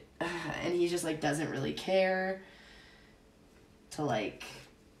friend did it, and he just, like, doesn't really care to, like,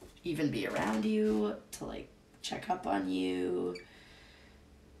 even be around you, to, like, check up on you.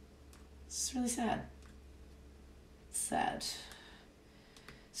 It's really sad. It's sad.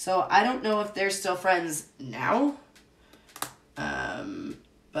 So, I don't know if they're still friends now.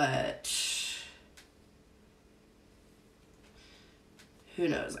 But who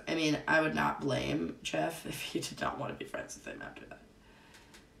knows? I mean, I would not blame Jeff if he did not want to be friends with him after that.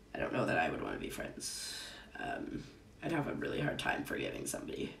 I don't know that I would want to be friends. I'd have a really hard time forgiving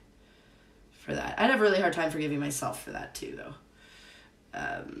somebody for that. I'd have a really hard time forgiving myself for that too,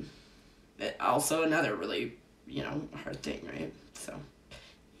 though. Also another really, you know, hard thing, right? So,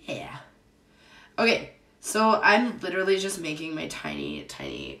 yeah. Okay. So I'm literally just making my tiny,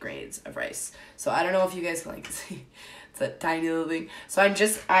 tiny grains of rice. So I don't know if you guys can like see. It's a tiny little thing. So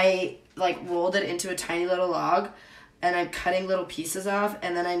I like rolled it into a tiny little log and I'm cutting little pieces off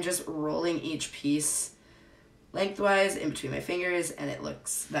and then I'm just rolling each piece lengthwise in between my fingers and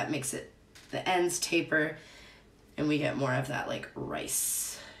that makes it, the ends taper and we get more of that like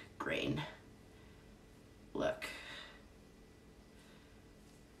rice grain look.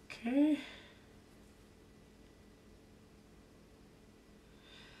 Okay.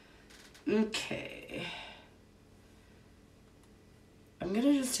 Okay. I'm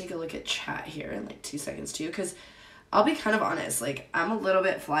gonna just take a look at chat here in like 2 seconds too, because I'll be kind of honest, like, I'm a little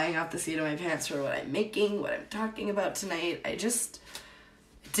bit flying off the seat of my pants for what I'm making, what I'm talking about tonight. I just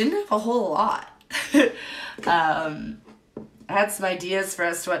didn't have a whole lot. I had some ideas for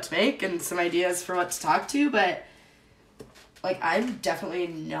as to what to make and some ideas for what to talk to, but, like, I'm definitely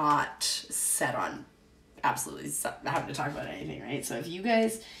not set on absolutely having to talk about anything, right? So if you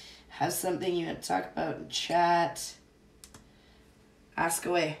guys have something you want to talk about in chat, ask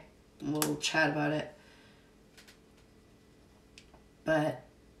away and we'll chat about it. But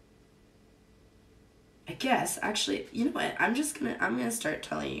I guess actually, you know what? I'm gonna start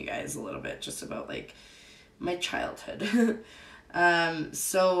telling you guys a little bit just about like my childhood.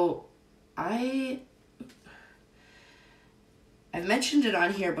 So I've mentioned it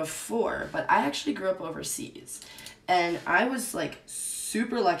on here before, but I actually grew up overseas, and I was like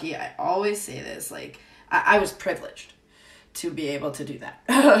super lucky. I always say this, like I was privileged to be able to do that.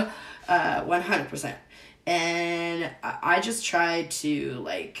 100%. And I just tried to,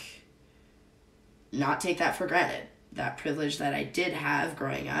 like, not take that for granted. That privilege that I did have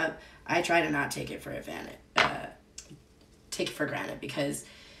growing up, I try to not take it for granted, because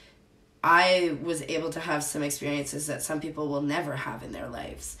I was able to have some experiences that some people will never have in their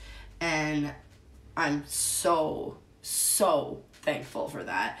lives. And I'm so, so thankful for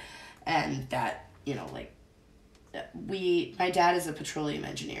that. And that, you know, like, my dad is a petroleum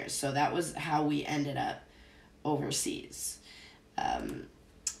engineer, so that was how we ended up overseas.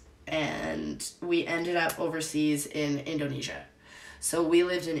 And we ended up overseas in Indonesia. So we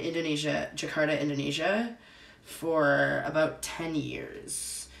lived in Indonesia, Jakarta, Indonesia, for about 10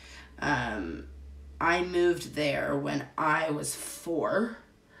 years. I moved there when I was 4.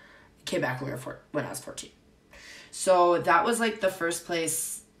 Came back when I was 14. So that was like the first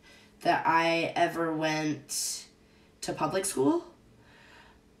place that I ever went to public school.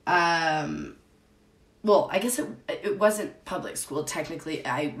 Well, I guess it wasn't public school. Technically,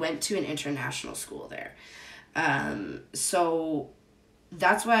 I went to an international school there. So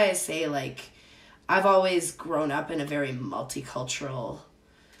that's why I say, like, I've always grown up in a very multicultural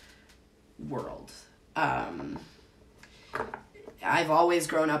world. I've always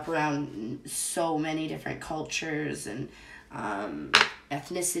grown up around so many different cultures and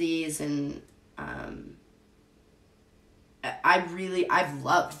ethnicities, and I've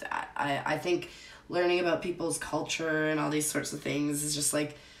loved that. I think learning about people's culture and all these sorts of things is just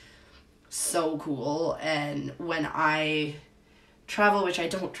like so cool. And when I travel, which I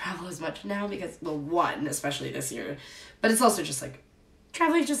don't travel as much now because, well, one, especially this year, but it's also just like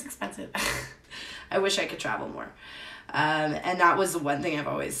traveling is just expensive. I wish I could travel more. And that was the one thing I've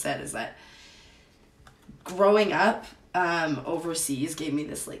always said, is that growing up overseas gave me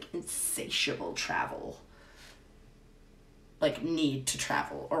this like insatiable travel, like need to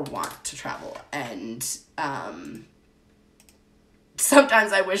travel or want to travel. And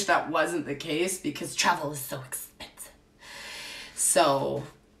sometimes I wish that wasn't the case because travel is so expensive. So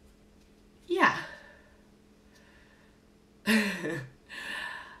yeah.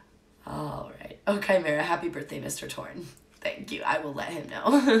 All right. Okay, Mara, happy birthday, Mr. Torn. Thank you. I will let him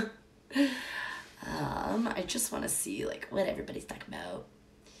know. I just want to see like what everybody's talking about.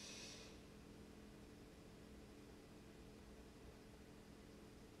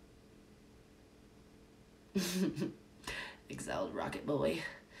 Exiled Rocket Boy.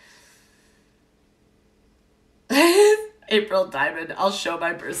 April Diamond, I'll show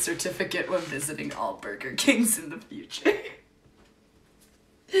my birth certificate when visiting all Burger Kings in the future.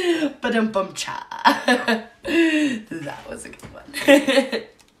 Ba-dum-bum-cha. That was a good one.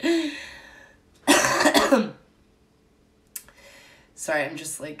 Sorry, I'm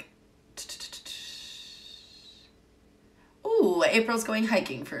just like... Ooh, April's going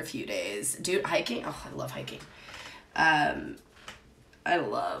hiking for a few days. Dude, hiking? Oh, I love hiking. I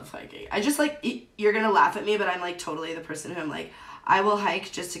love hiking. I just like... You're gonna laugh at me, but I'm like totally the person who I'm like, I will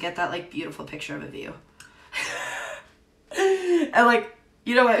hike just to get that like beautiful picture of a view. And like...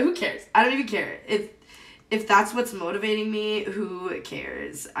 You know what? Who cares? I don't even care. If that's what's motivating me, who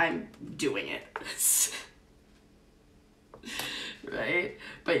cares? I'm doing it. Right?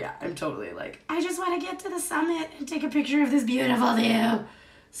 But yeah, I'm totally like, I just want to get to the summit and take a picture of this beautiful view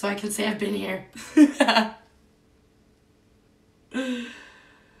so I can say I've been here.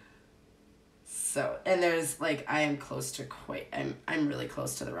 So, and there's like, I am close to I'm really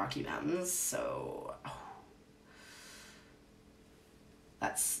close to the Rocky Mountains, so...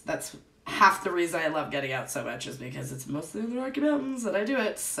 That's half the reason I love getting out so much, is because it's mostly in the Rocky Mountains that I do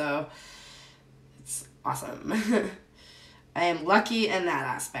it, so it's awesome. I am lucky in that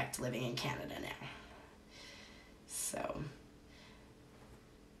aspect, living in Canada now. So,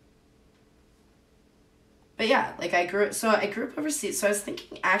 But yeah, like I grew up overseas. So I was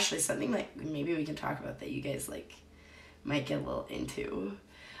thinking actually something like maybe we can talk about that you guys like might get a little into.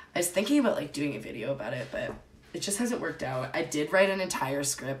 I was thinking about like doing a video about it, but it just hasn't worked out. I did write an entire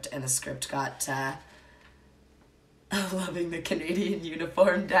script, and the script got loving the Canadian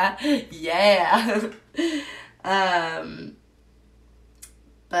uniform, Dad. Yeah.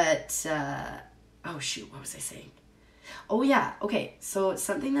 But oh shoot, what was I saying? Oh yeah, okay. So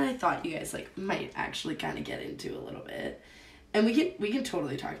something that I thought you guys like might actually kind of get into a little bit, and we can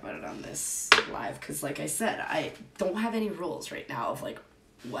totally talk about it on this live, because like I said, I don't have any rules right now of like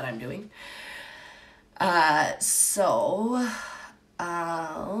what I'm doing. What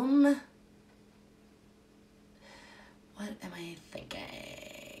am I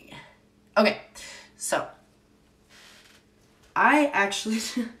thinking? Okay, so I actually,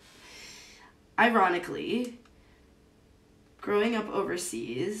 ironically, growing up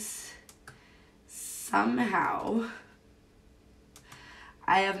overseas, somehow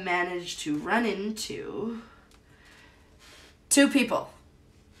I have managed to run into 2 people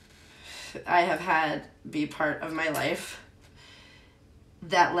I have had be part of my life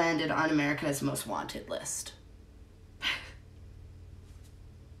that landed on America's Most Wanted list.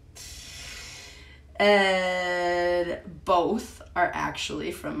 And both are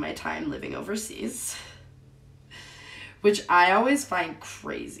actually from my time living overseas, which I always find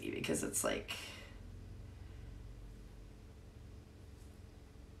crazy because it's like,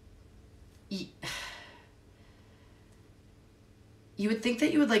 you would think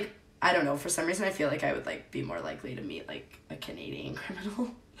that you would like, I don't know, for some reason I feel like I would like be more likely to meet like a Canadian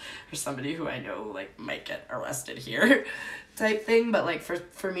criminal or somebody who I know like might get arrested here type thing. But like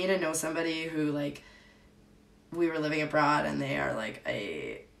for me to know somebody who like we were living abroad and they are like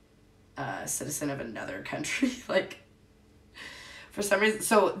a citizen of another country, like for some reason,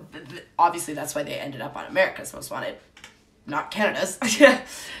 so obviously that's why they ended up on America's Most Wanted, not Canada's,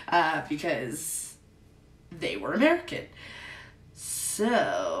 because they were American.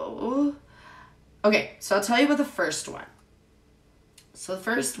 So, okay, so I'll tell you about the first one. So the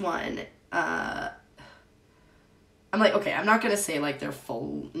first one, I'm like, okay, I'm not going to say like their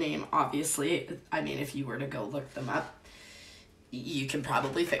full name, obviously. I mean, if you were to go look them up, you can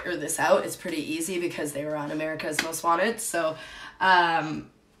probably figure this out. It's pretty easy because they were on America's Most Wanted. So,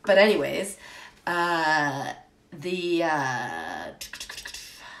 but anyways, what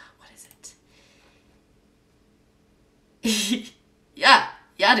is it?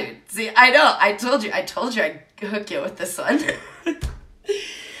 Yeah, dude. See, I know. I told you I'd hook you with this one.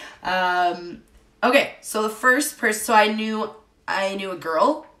 Okay, so the first person, so I knew a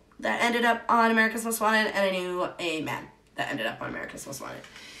girl that ended up on America's Most Wanted, and I knew a man that ended up on America's Most Wanted.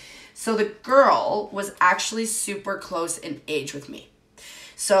 So the girl was actually super close in age with me.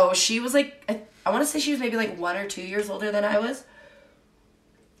 So she was like, I want to say she was maybe like 1 or 2 years older than I was.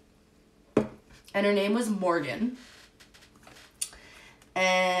 And her name was Morgan.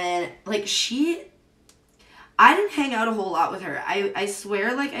 And like I didn't hang out a whole lot with her. I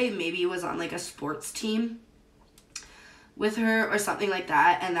swear like I maybe was on like a sports team with her or something like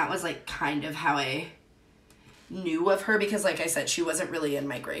that. And that was like kind of how I knew of her, because like I said, she wasn't really in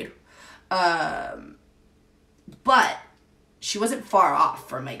my grade. But she wasn't far off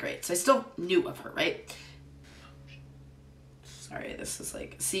from my grade. So I still knew of her, right? Sorry, this is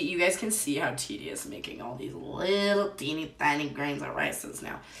like, see, you guys can see how tedious making all these little teeny tiny grains of rice is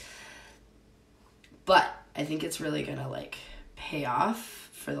now. But I think it's really gonna like pay off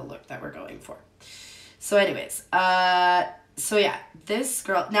for the look that we're going for. So anyways, so yeah, this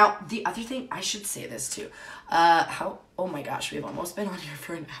girl, now the other thing, I should say this too. Oh my gosh, we've almost been on here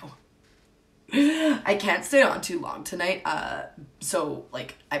for an hour. I can't stay on too long tonight, so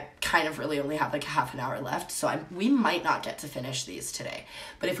like I kind of really only have like half an hour left, so we might not get to finish these today.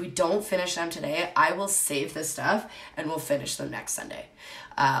 But if we don't finish them today, I will save this stuff and we'll finish them next Sunday,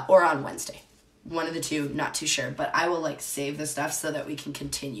 or on Wednesday. One of the two, not too sure, but I will like save the stuff so that we can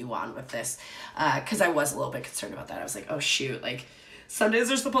continue on with this, because I was a little bit concerned about that. I was like, oh shoot, like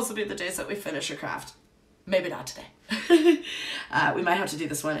Sundays are supposed to be the days that we finish a craft. Maybe not today. We might have to do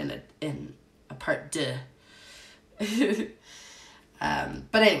this one in a part 2.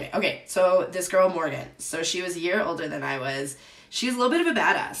 But anyway, okay, so this girl Morgan, so she was a year older than I was. She was a little bit of a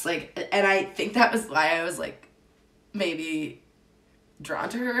badass, like, and I think that was why I was like maybe drawn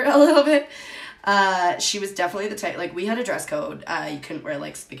to her a little bit. She was definitely the type, like we had a dress code. You couldn't wear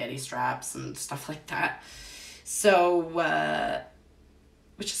like spaghetti straps and stuff like that. So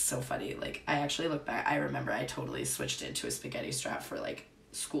which is so funny, like I actually look back, I remember I totally switched into a spaghetti strap for like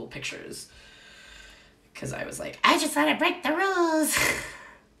school pictures, because I was like, I just want to break the rules.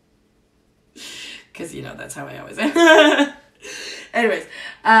 because, you know, that's how I always am. Anyways,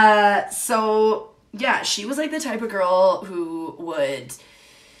 so, yeah, she was, like, the type of girl who would,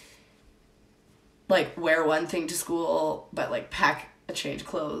 like, wear one thing to school, but, like, pack a change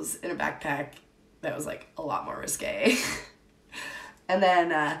clothes in a backpack that was, like, a lot more risque. And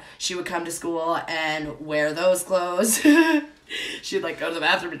then she would come to school and wear those clothes. She'd, like, go to the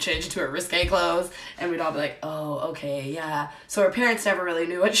bathroom and change into her risque clothes. And we'd all be like, oh, okay, yeah. So her parents never really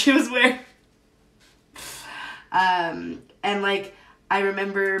knew what she was wearing. And, like, I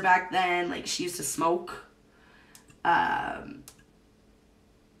remember back then, like, she used to smoke.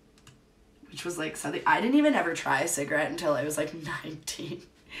 Which was, like, something... I didn't even ever try a cigarette until I was, like, 19.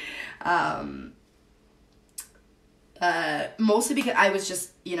 Mostly because I was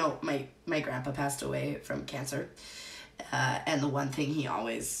just, you know, my grandpa passed away from cancer. And the one thing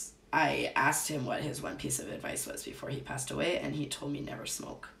I asked him what his one piece of advice was before he passed away, and he told me never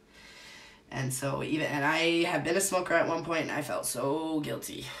smoke. And so and I had been a smoker at one point, and I felt so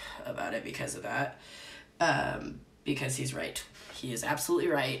guilty about it because of that. Because he's right. He is absolutely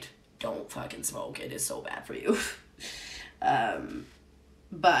right. Don't fucking smoke. It is so bad for you.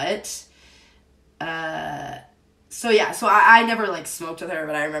 So yeah, so I never, like, smoked with her,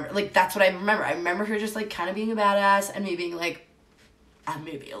 but I remember, like, that's what I remember. I remember her just, like, kind of being a badass, and me being like, I'm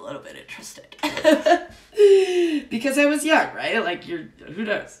maybe a little bit interested. Because I was young, right? Like, who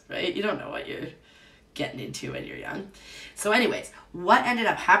knows, right? You don't know what you're getting into when you're young. So anyways, what ended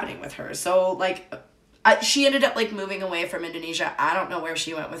up happening with her? So, like, she ended up, like, moving away from Indonesia. I don't know where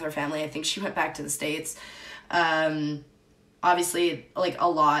she went with her family. I think she went back to the States. Obviously, like,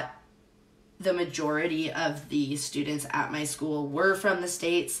 the majority of the students at my school were from the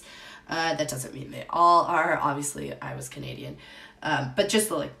States. That doesn't mean they all are. Obviously, I was Canadian. But just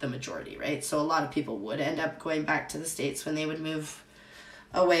the majority, right? So a lot of people would end up going back to the States when they would move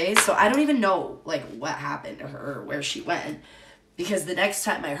away. So I don't even know, like, what happened to her or where she went. Because the next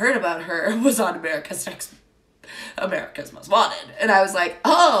time I heard about her was on America's Most Wanted. And I was like,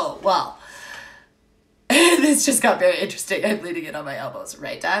 oh, well, this just got very interesting. I'm leaning in on my elbows,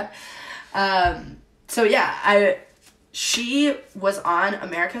 right, Dad? So yeah, she was on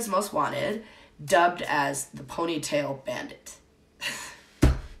America's Most Wanted, dubbed as the Ponytail Bandit.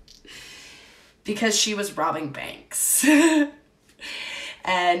 Because she was robbing banks.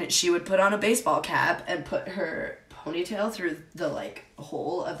 And she would put on a baseball cap and put her ponytail through the, like,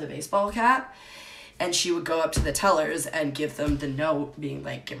 hole of the baseball cap. And she would go up to the tellers and give them the note being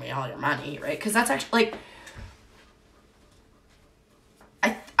like, give me all your money, right? Because that's actually, like...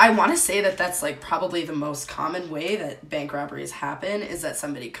 I want to say that that's, like, probably the most common way that bank robberies happen is that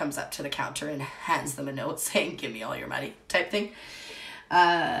somebody comes up to the counter and hands them a note saying, give me all your money type thing.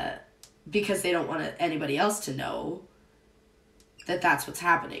 Because they don't want anybody else to know that that's what's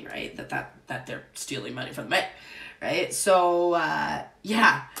happening, right? That they're stealing money from the bank, right? So,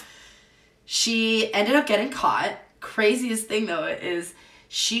 yeah. She ended up getting caught. Craziest thing, though, is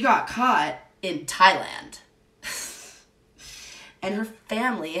she got caught in Thailand. And her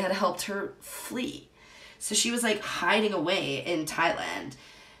family had helped her flee. So she was, like, hiding away in Thailand.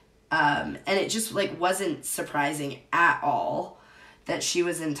 And it just, like, wasn't surprising at all that she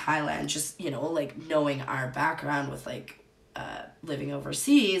was in Thailand. Just, you know, like, knowing our background with, like, living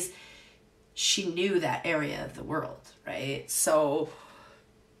overseas, she knew that area of the world, right? So,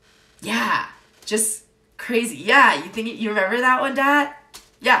 yeah, just crazy. Yeah, you remember that one, Dad?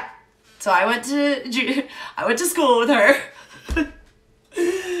 Yeah. So I went to school with her.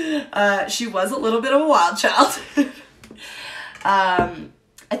 She was a little bit of a wild child.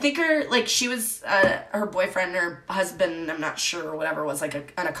 I think she was, her boyfriend or husband, I'm not sure, or whatever, was,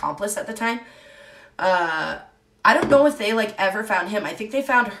 like, an accomplice at the time. I don't know if they, like, ever found him. I think they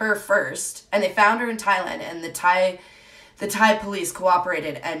found her first, and they found her in Thailand, and the Thai police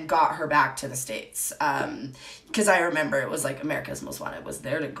cooperated and got her back to the States. Because I remember it was, like, America's Most Wanted was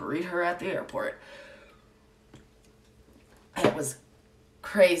there to greet her at the airport. And it was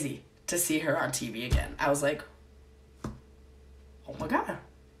crazy to see her on TV again. I was like, oh my God.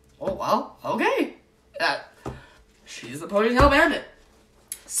 Oh, well, okay. She's the Ponytail Bandit.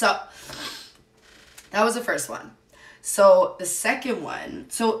 So, that was the first one. So, the second one,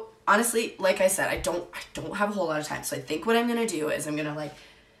 so honestly, like I said, I don't have a whole lot of time. So I think what I'm going to do is I'm going to, like,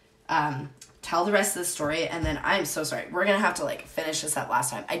 tell the rest of the story, and then I'm so sorry. We're going to have to, like, finish this up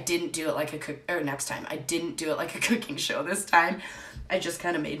next time. I didn't do it like I didn't do it like a cooking show this time. I just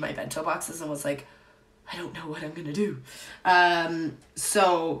kind of made my bento boxes and was like, I don't know what I'm going to do.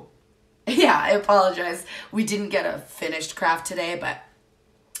 So, yeah, I apologize. We didn't get a finished craft today, but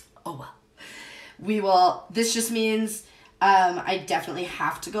oh well. This just means I definitely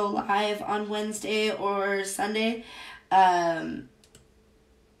have to go live on Wednesday or Sunday.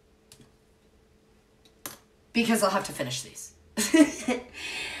 Because I'll have to finish these.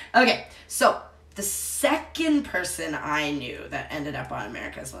 Okay, so the second person I knew that ended up on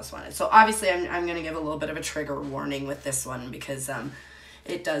America's Most Wanted. So obviously I'm going to give a little bit of a trigger warning with this one because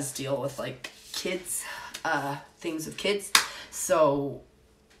it does deal with like kids, things with kids. So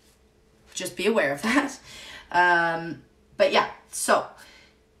just be aware of that. But yeah, so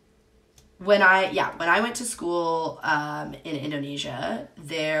when I went to school in Indonesia,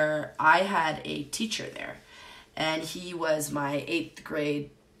 I had a teacher there. And he was my 8th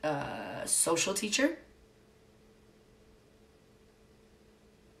grade social teacher.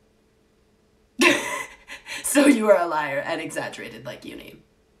 So you are a liar and exaggerated like you need.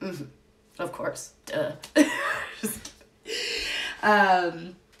 Mm-hmm. Of course. Duh.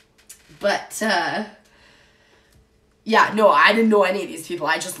 But yeah, no, I didn't know any of these people.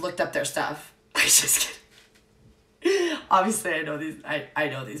 I just looked up their stuff. I just kidding. Obviously, I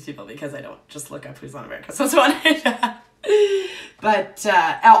know these people because I don't just look up who's on America's Most Wanted. But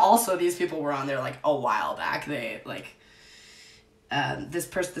also these people were on there like a while back. They like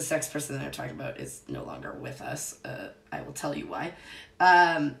the sex person that I'm talking about is no longer with us. I will tell you why.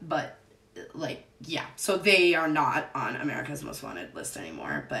 But like yeah, so they are not on America's Most Wanted list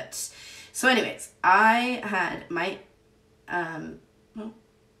anymore. But so anyways, I had my where'd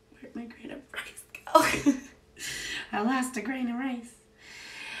my grain of rice go? I lost a grain of rice.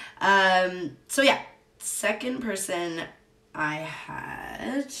 So yeah, second person I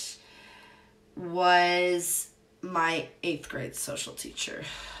had was my 8th grade social teacher,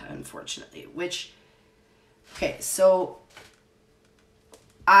 unfortunately, okay, so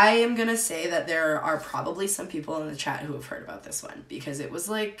I am gonna say that there are probably some people in the chat who have heard about this one because it was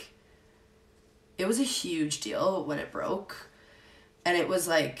a huge deal when it broke, and it was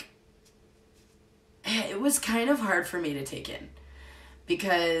kind of hard for me to take in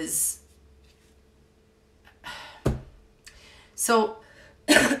because so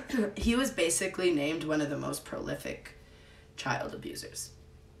he was basically named one of the most prolific child abusers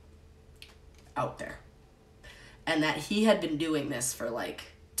out there, and that he had been doing this for like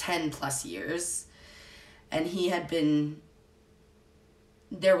 10 plus years, and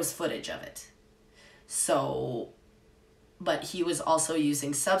there was footage of it. So but he was also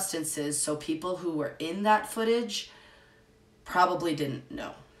using substances, so people who were in that footage probably didn't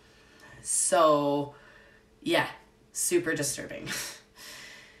know. So, yeah, super disturbing.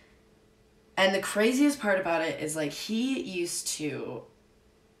 And the craziest part about it is, like, he used to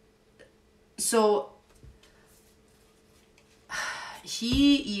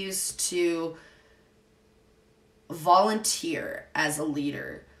volunteer as a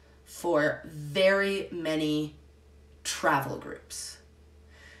leader for very many travel groups.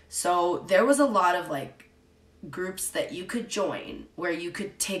 So there was a lot of like groups that you could join where you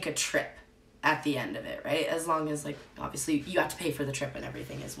could take a trip at the end of it, right? As long as like obviously you have to pay for the trip and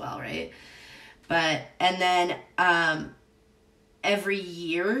everything as well, right? But and then every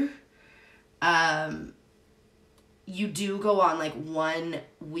year you do go on like 1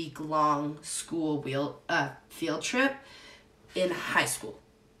 week long school field trip in high school.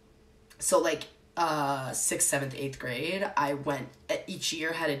 So like 6th, 7th, 8th grade, I went, each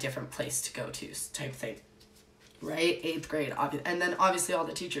year had a different place to go to type thing, right? 8th grade, and then obviously all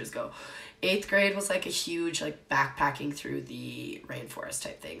the teachers go. 8th grade was like a huge like backpacking through the rainforest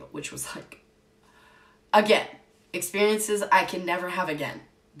type thing, which was like, again, experiences I can never have again.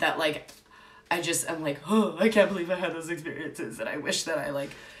 That like, I'm like, oh, I can't believe I had those experiences, and I wish that I like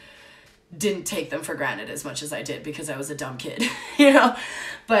didn't take them for granted as much as I did because I was a dumb kid, you know?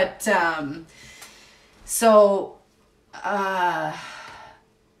 But, so,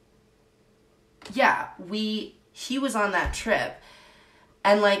 yeah, he was on that trip,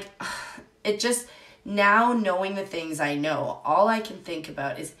 and like, it just, now knowing the things I know, all I can think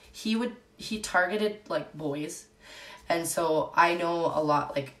about is he targeted like boys. And so I know a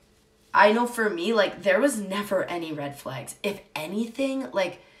lot, like, I know for me, like, there was never any red flags. If anything,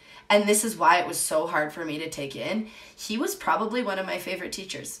 like, and this is why it was so hard for me to take in, he was probably one of my favorite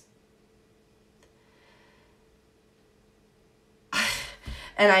teachers.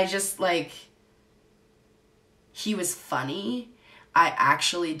 And I just, like, he was funny. I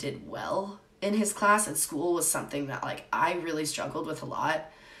actually did well in his class, and school was something that, like, I really struggled with a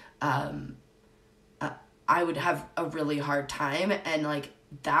lot. I would have a really hard time, and, like,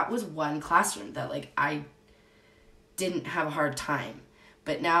 that was one classroom that, like, I didn't have a hard time.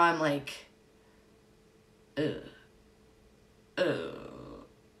 But now I'm like,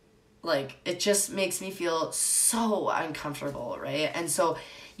 Like, it just makes me feel so uncomfortable, right? And so,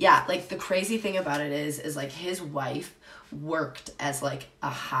 yeah, like, the crazy thing about it is like, his wife worked as, like, a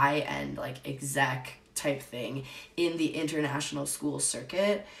high-end, like, exec type thing in the international school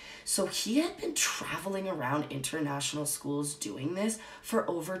circuit. So he had been traveling around international schools doing this for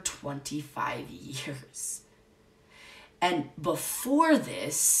over 25 years. And before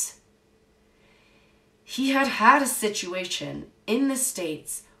this, he had had a situation in the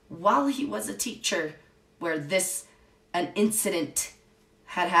States while he was a teacher where an incident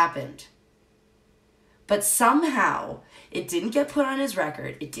had happened. But somehow it didn't get put on his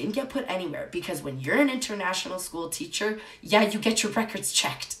record. It didn't get put anywhere, because when you're an international school teacher, yeah, you get your records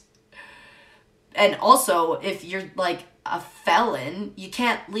checked. And also, if you're like a felon, you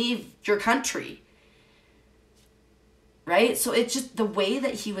can't leave your country. Right? So it's just the way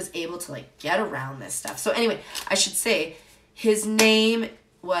that he was able to like get around this stuff. So anyway, I should say his name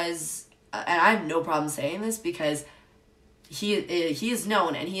was, and I have no problem saying this because he is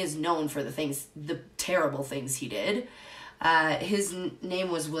known, and he is known for the terrible things he did. His name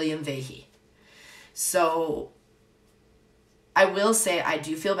was William Vahey. So I will say I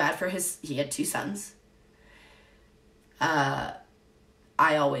do feel bad for he had 2 sons. I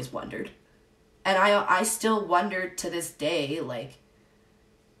always wondered. And I still wonder to this day, like,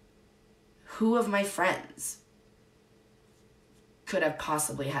 who of my friends could have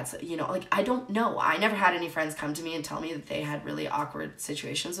possibly had, like, I don't know. I never had any friends come to me and tell me that they had really awkward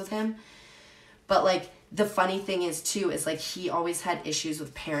situations with him. But, like, the funny thing is, too, is, like, he always had issues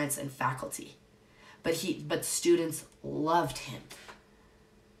with parents and faculty. But students loved him.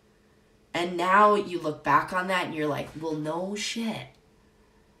 And now you look back on that and you're like, well, no shit.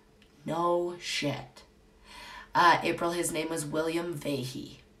 No shit. April, his name was William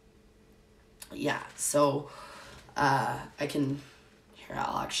Vahey. Yeah, so I can, here,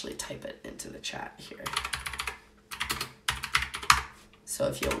 I'll actually type it into the chat here. So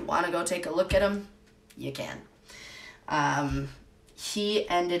if you want to go take a look at him, you can. He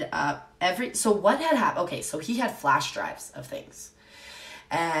ended up so what had happened, okay, so he had flash drives of things.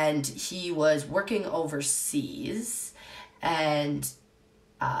 And he was working overseas, and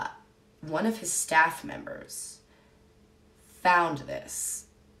one of his staff members found this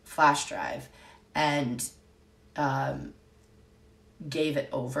flash drive and gave it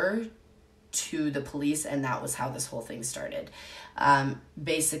over to the police, and that was how this whole thing started.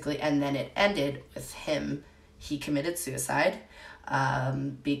 Basically, and then it ended with he committed suicide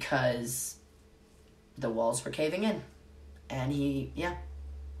because the walls were caving in, and he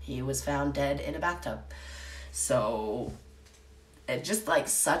was found dead in a bathtub. So it's just like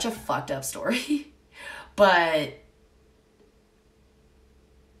such a fucked up story. But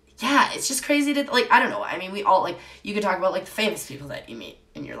yeah, it's just crazy to, like, I don't know. I mean, we all, like, you could talk about, like, the famous people that you meet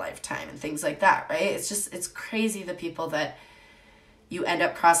in your lifetime and things like that, right? It's crazy the people that you end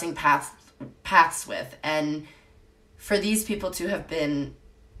up crossing paths with. And for these people to have been,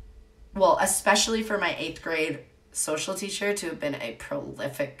 well, especially for my 8th grade social teacher to have been a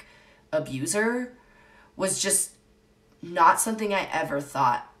prolific abuser was just not something I ever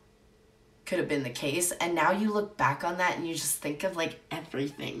thought could have been the case. And now you look back on that and you just think of, like,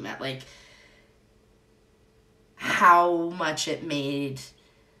 everything that, like, how much it made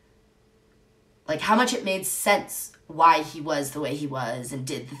sense why he was the way he was and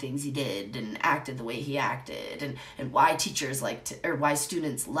did the things he did and acted the way he acted, and why teachers why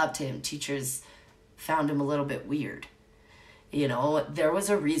students loved him. Teachers found him a little bit weird. You know, there was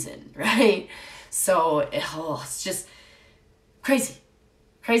a reason, right? So it's just crazy,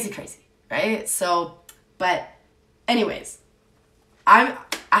 right? So, but anyways, I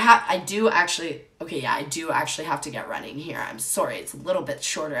do actually have to get running here. I'm sorry, it's a little bit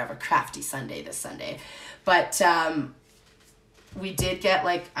shorter. I have a Craf-Tea Sunday this Sunday. But we did get,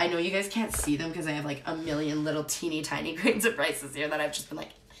 like, I know you guys can't see them because I have, like, a million little teeny tiny grains of rices here that I've just been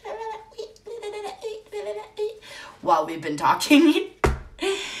like while we've been talking.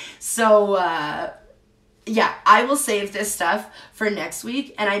 So yeah, I will save this stuff for next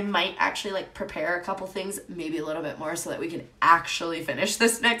week, and I might actually, like, prepare a couple things, maybe a little bit more, so that we can actually finish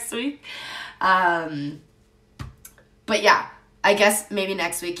this next week. But yeah, I guess maybe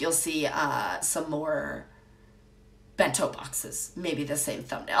next week you'll see some more bento boxes, maybe the same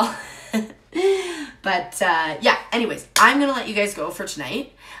thumbnail. But yeah, anyways, I'm gonna let you guys go for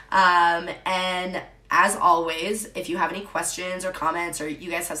tonight. And as always, if you have any questions or comments, or you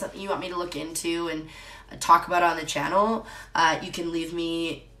guys have something you want me to look into and talk about on the channel, you can leave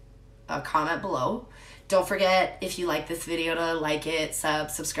me comment below. Don't forget, if you like this video, to like it,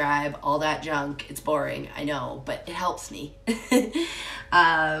 subscribe, all that junk. It's boring, I know, but it helps me.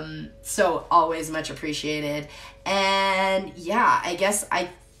 So always much appreciated. And yeah, I guess I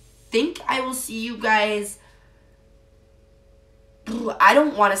think I will see you guys. I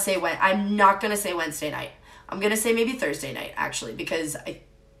don't want to say when. I'm not going to say Wednesday night. I'm going to say maybe Thursday night, actually, because I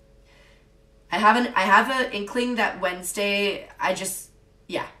have an inkling that Wednesday,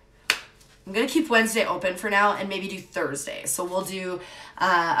 yeah. I'm going to keep Wednesday open for now and maybe do Thursday. So we'll do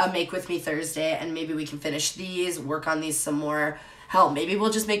a Make With Me Thursday, and maybe we can finish these, work on these some more. Hell, maybe we'll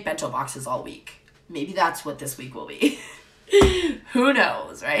just make bento boxes all week. Maybe that's what this week will be. Who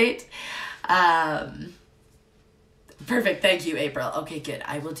knows, right? Perfect. Thank you, April. Okay, good.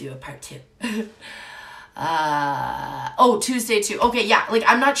 I will do a part 2. Oh, Tuesday too. Okay, yeah. Like,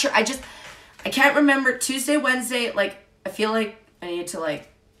 I'm not sure. I can't remember Tuesday, Wednesday. Like, I feel like I need to, like,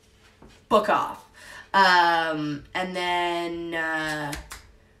 book off. And then,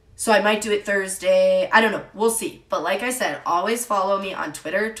 so I might do it Thursday. I don't know. We'll see. But like I said, always follow me on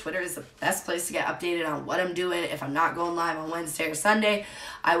Twitter. Twitter is the best place to get updated on what I'm doing. If I'm not going live on Wednesday or Sunday,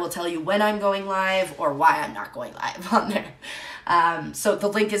 I will tell you when I'm going live or why I'm not going live on there. So the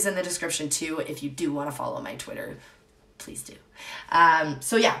link is in the description too. If you do want to follow my Twitter, please do.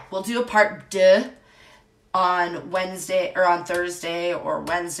 So yeah, we'll do a part 2 on Wednesday or on Thursday or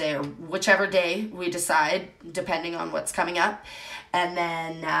Wednesday or whichever day we decide, depending on what's coming up. And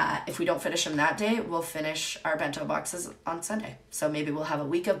then if we don't finish them that day, we'll finish our bento boxes on Sunday. So maybe we'll have a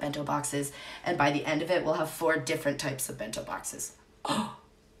week of bento boxes, and by the end of it, we'll have 4 different types of bento boxes. Oh.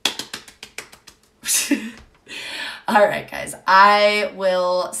 All right, guys. I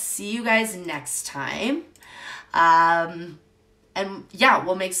will see you guys next time. And yeah,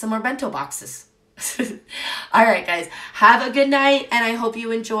 we'll make some more bento boxes. All right, guys. Have a good night, and I hope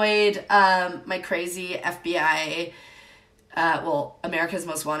you enjoyed my crazy FBI, America's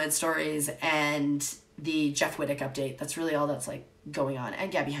Most Wanted stories and the Jeff Wittick update. That's really all that's, like, going on.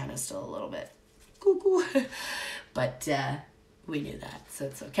 And Gabby Hanna's still a little bit cuckoo. But we knew that, so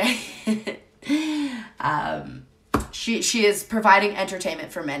it's okay. She is providing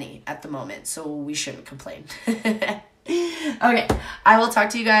entertainment for many at the moment, so we shouldn't complain. Okay, I will talk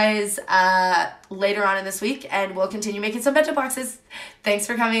to you guys later on in this week, and we'll continue making some bento boxes. Thanks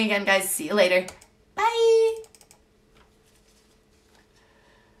for coming again, guys. See you later. Bye.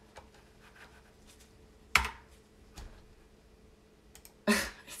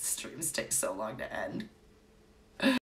 Streams take so long to end.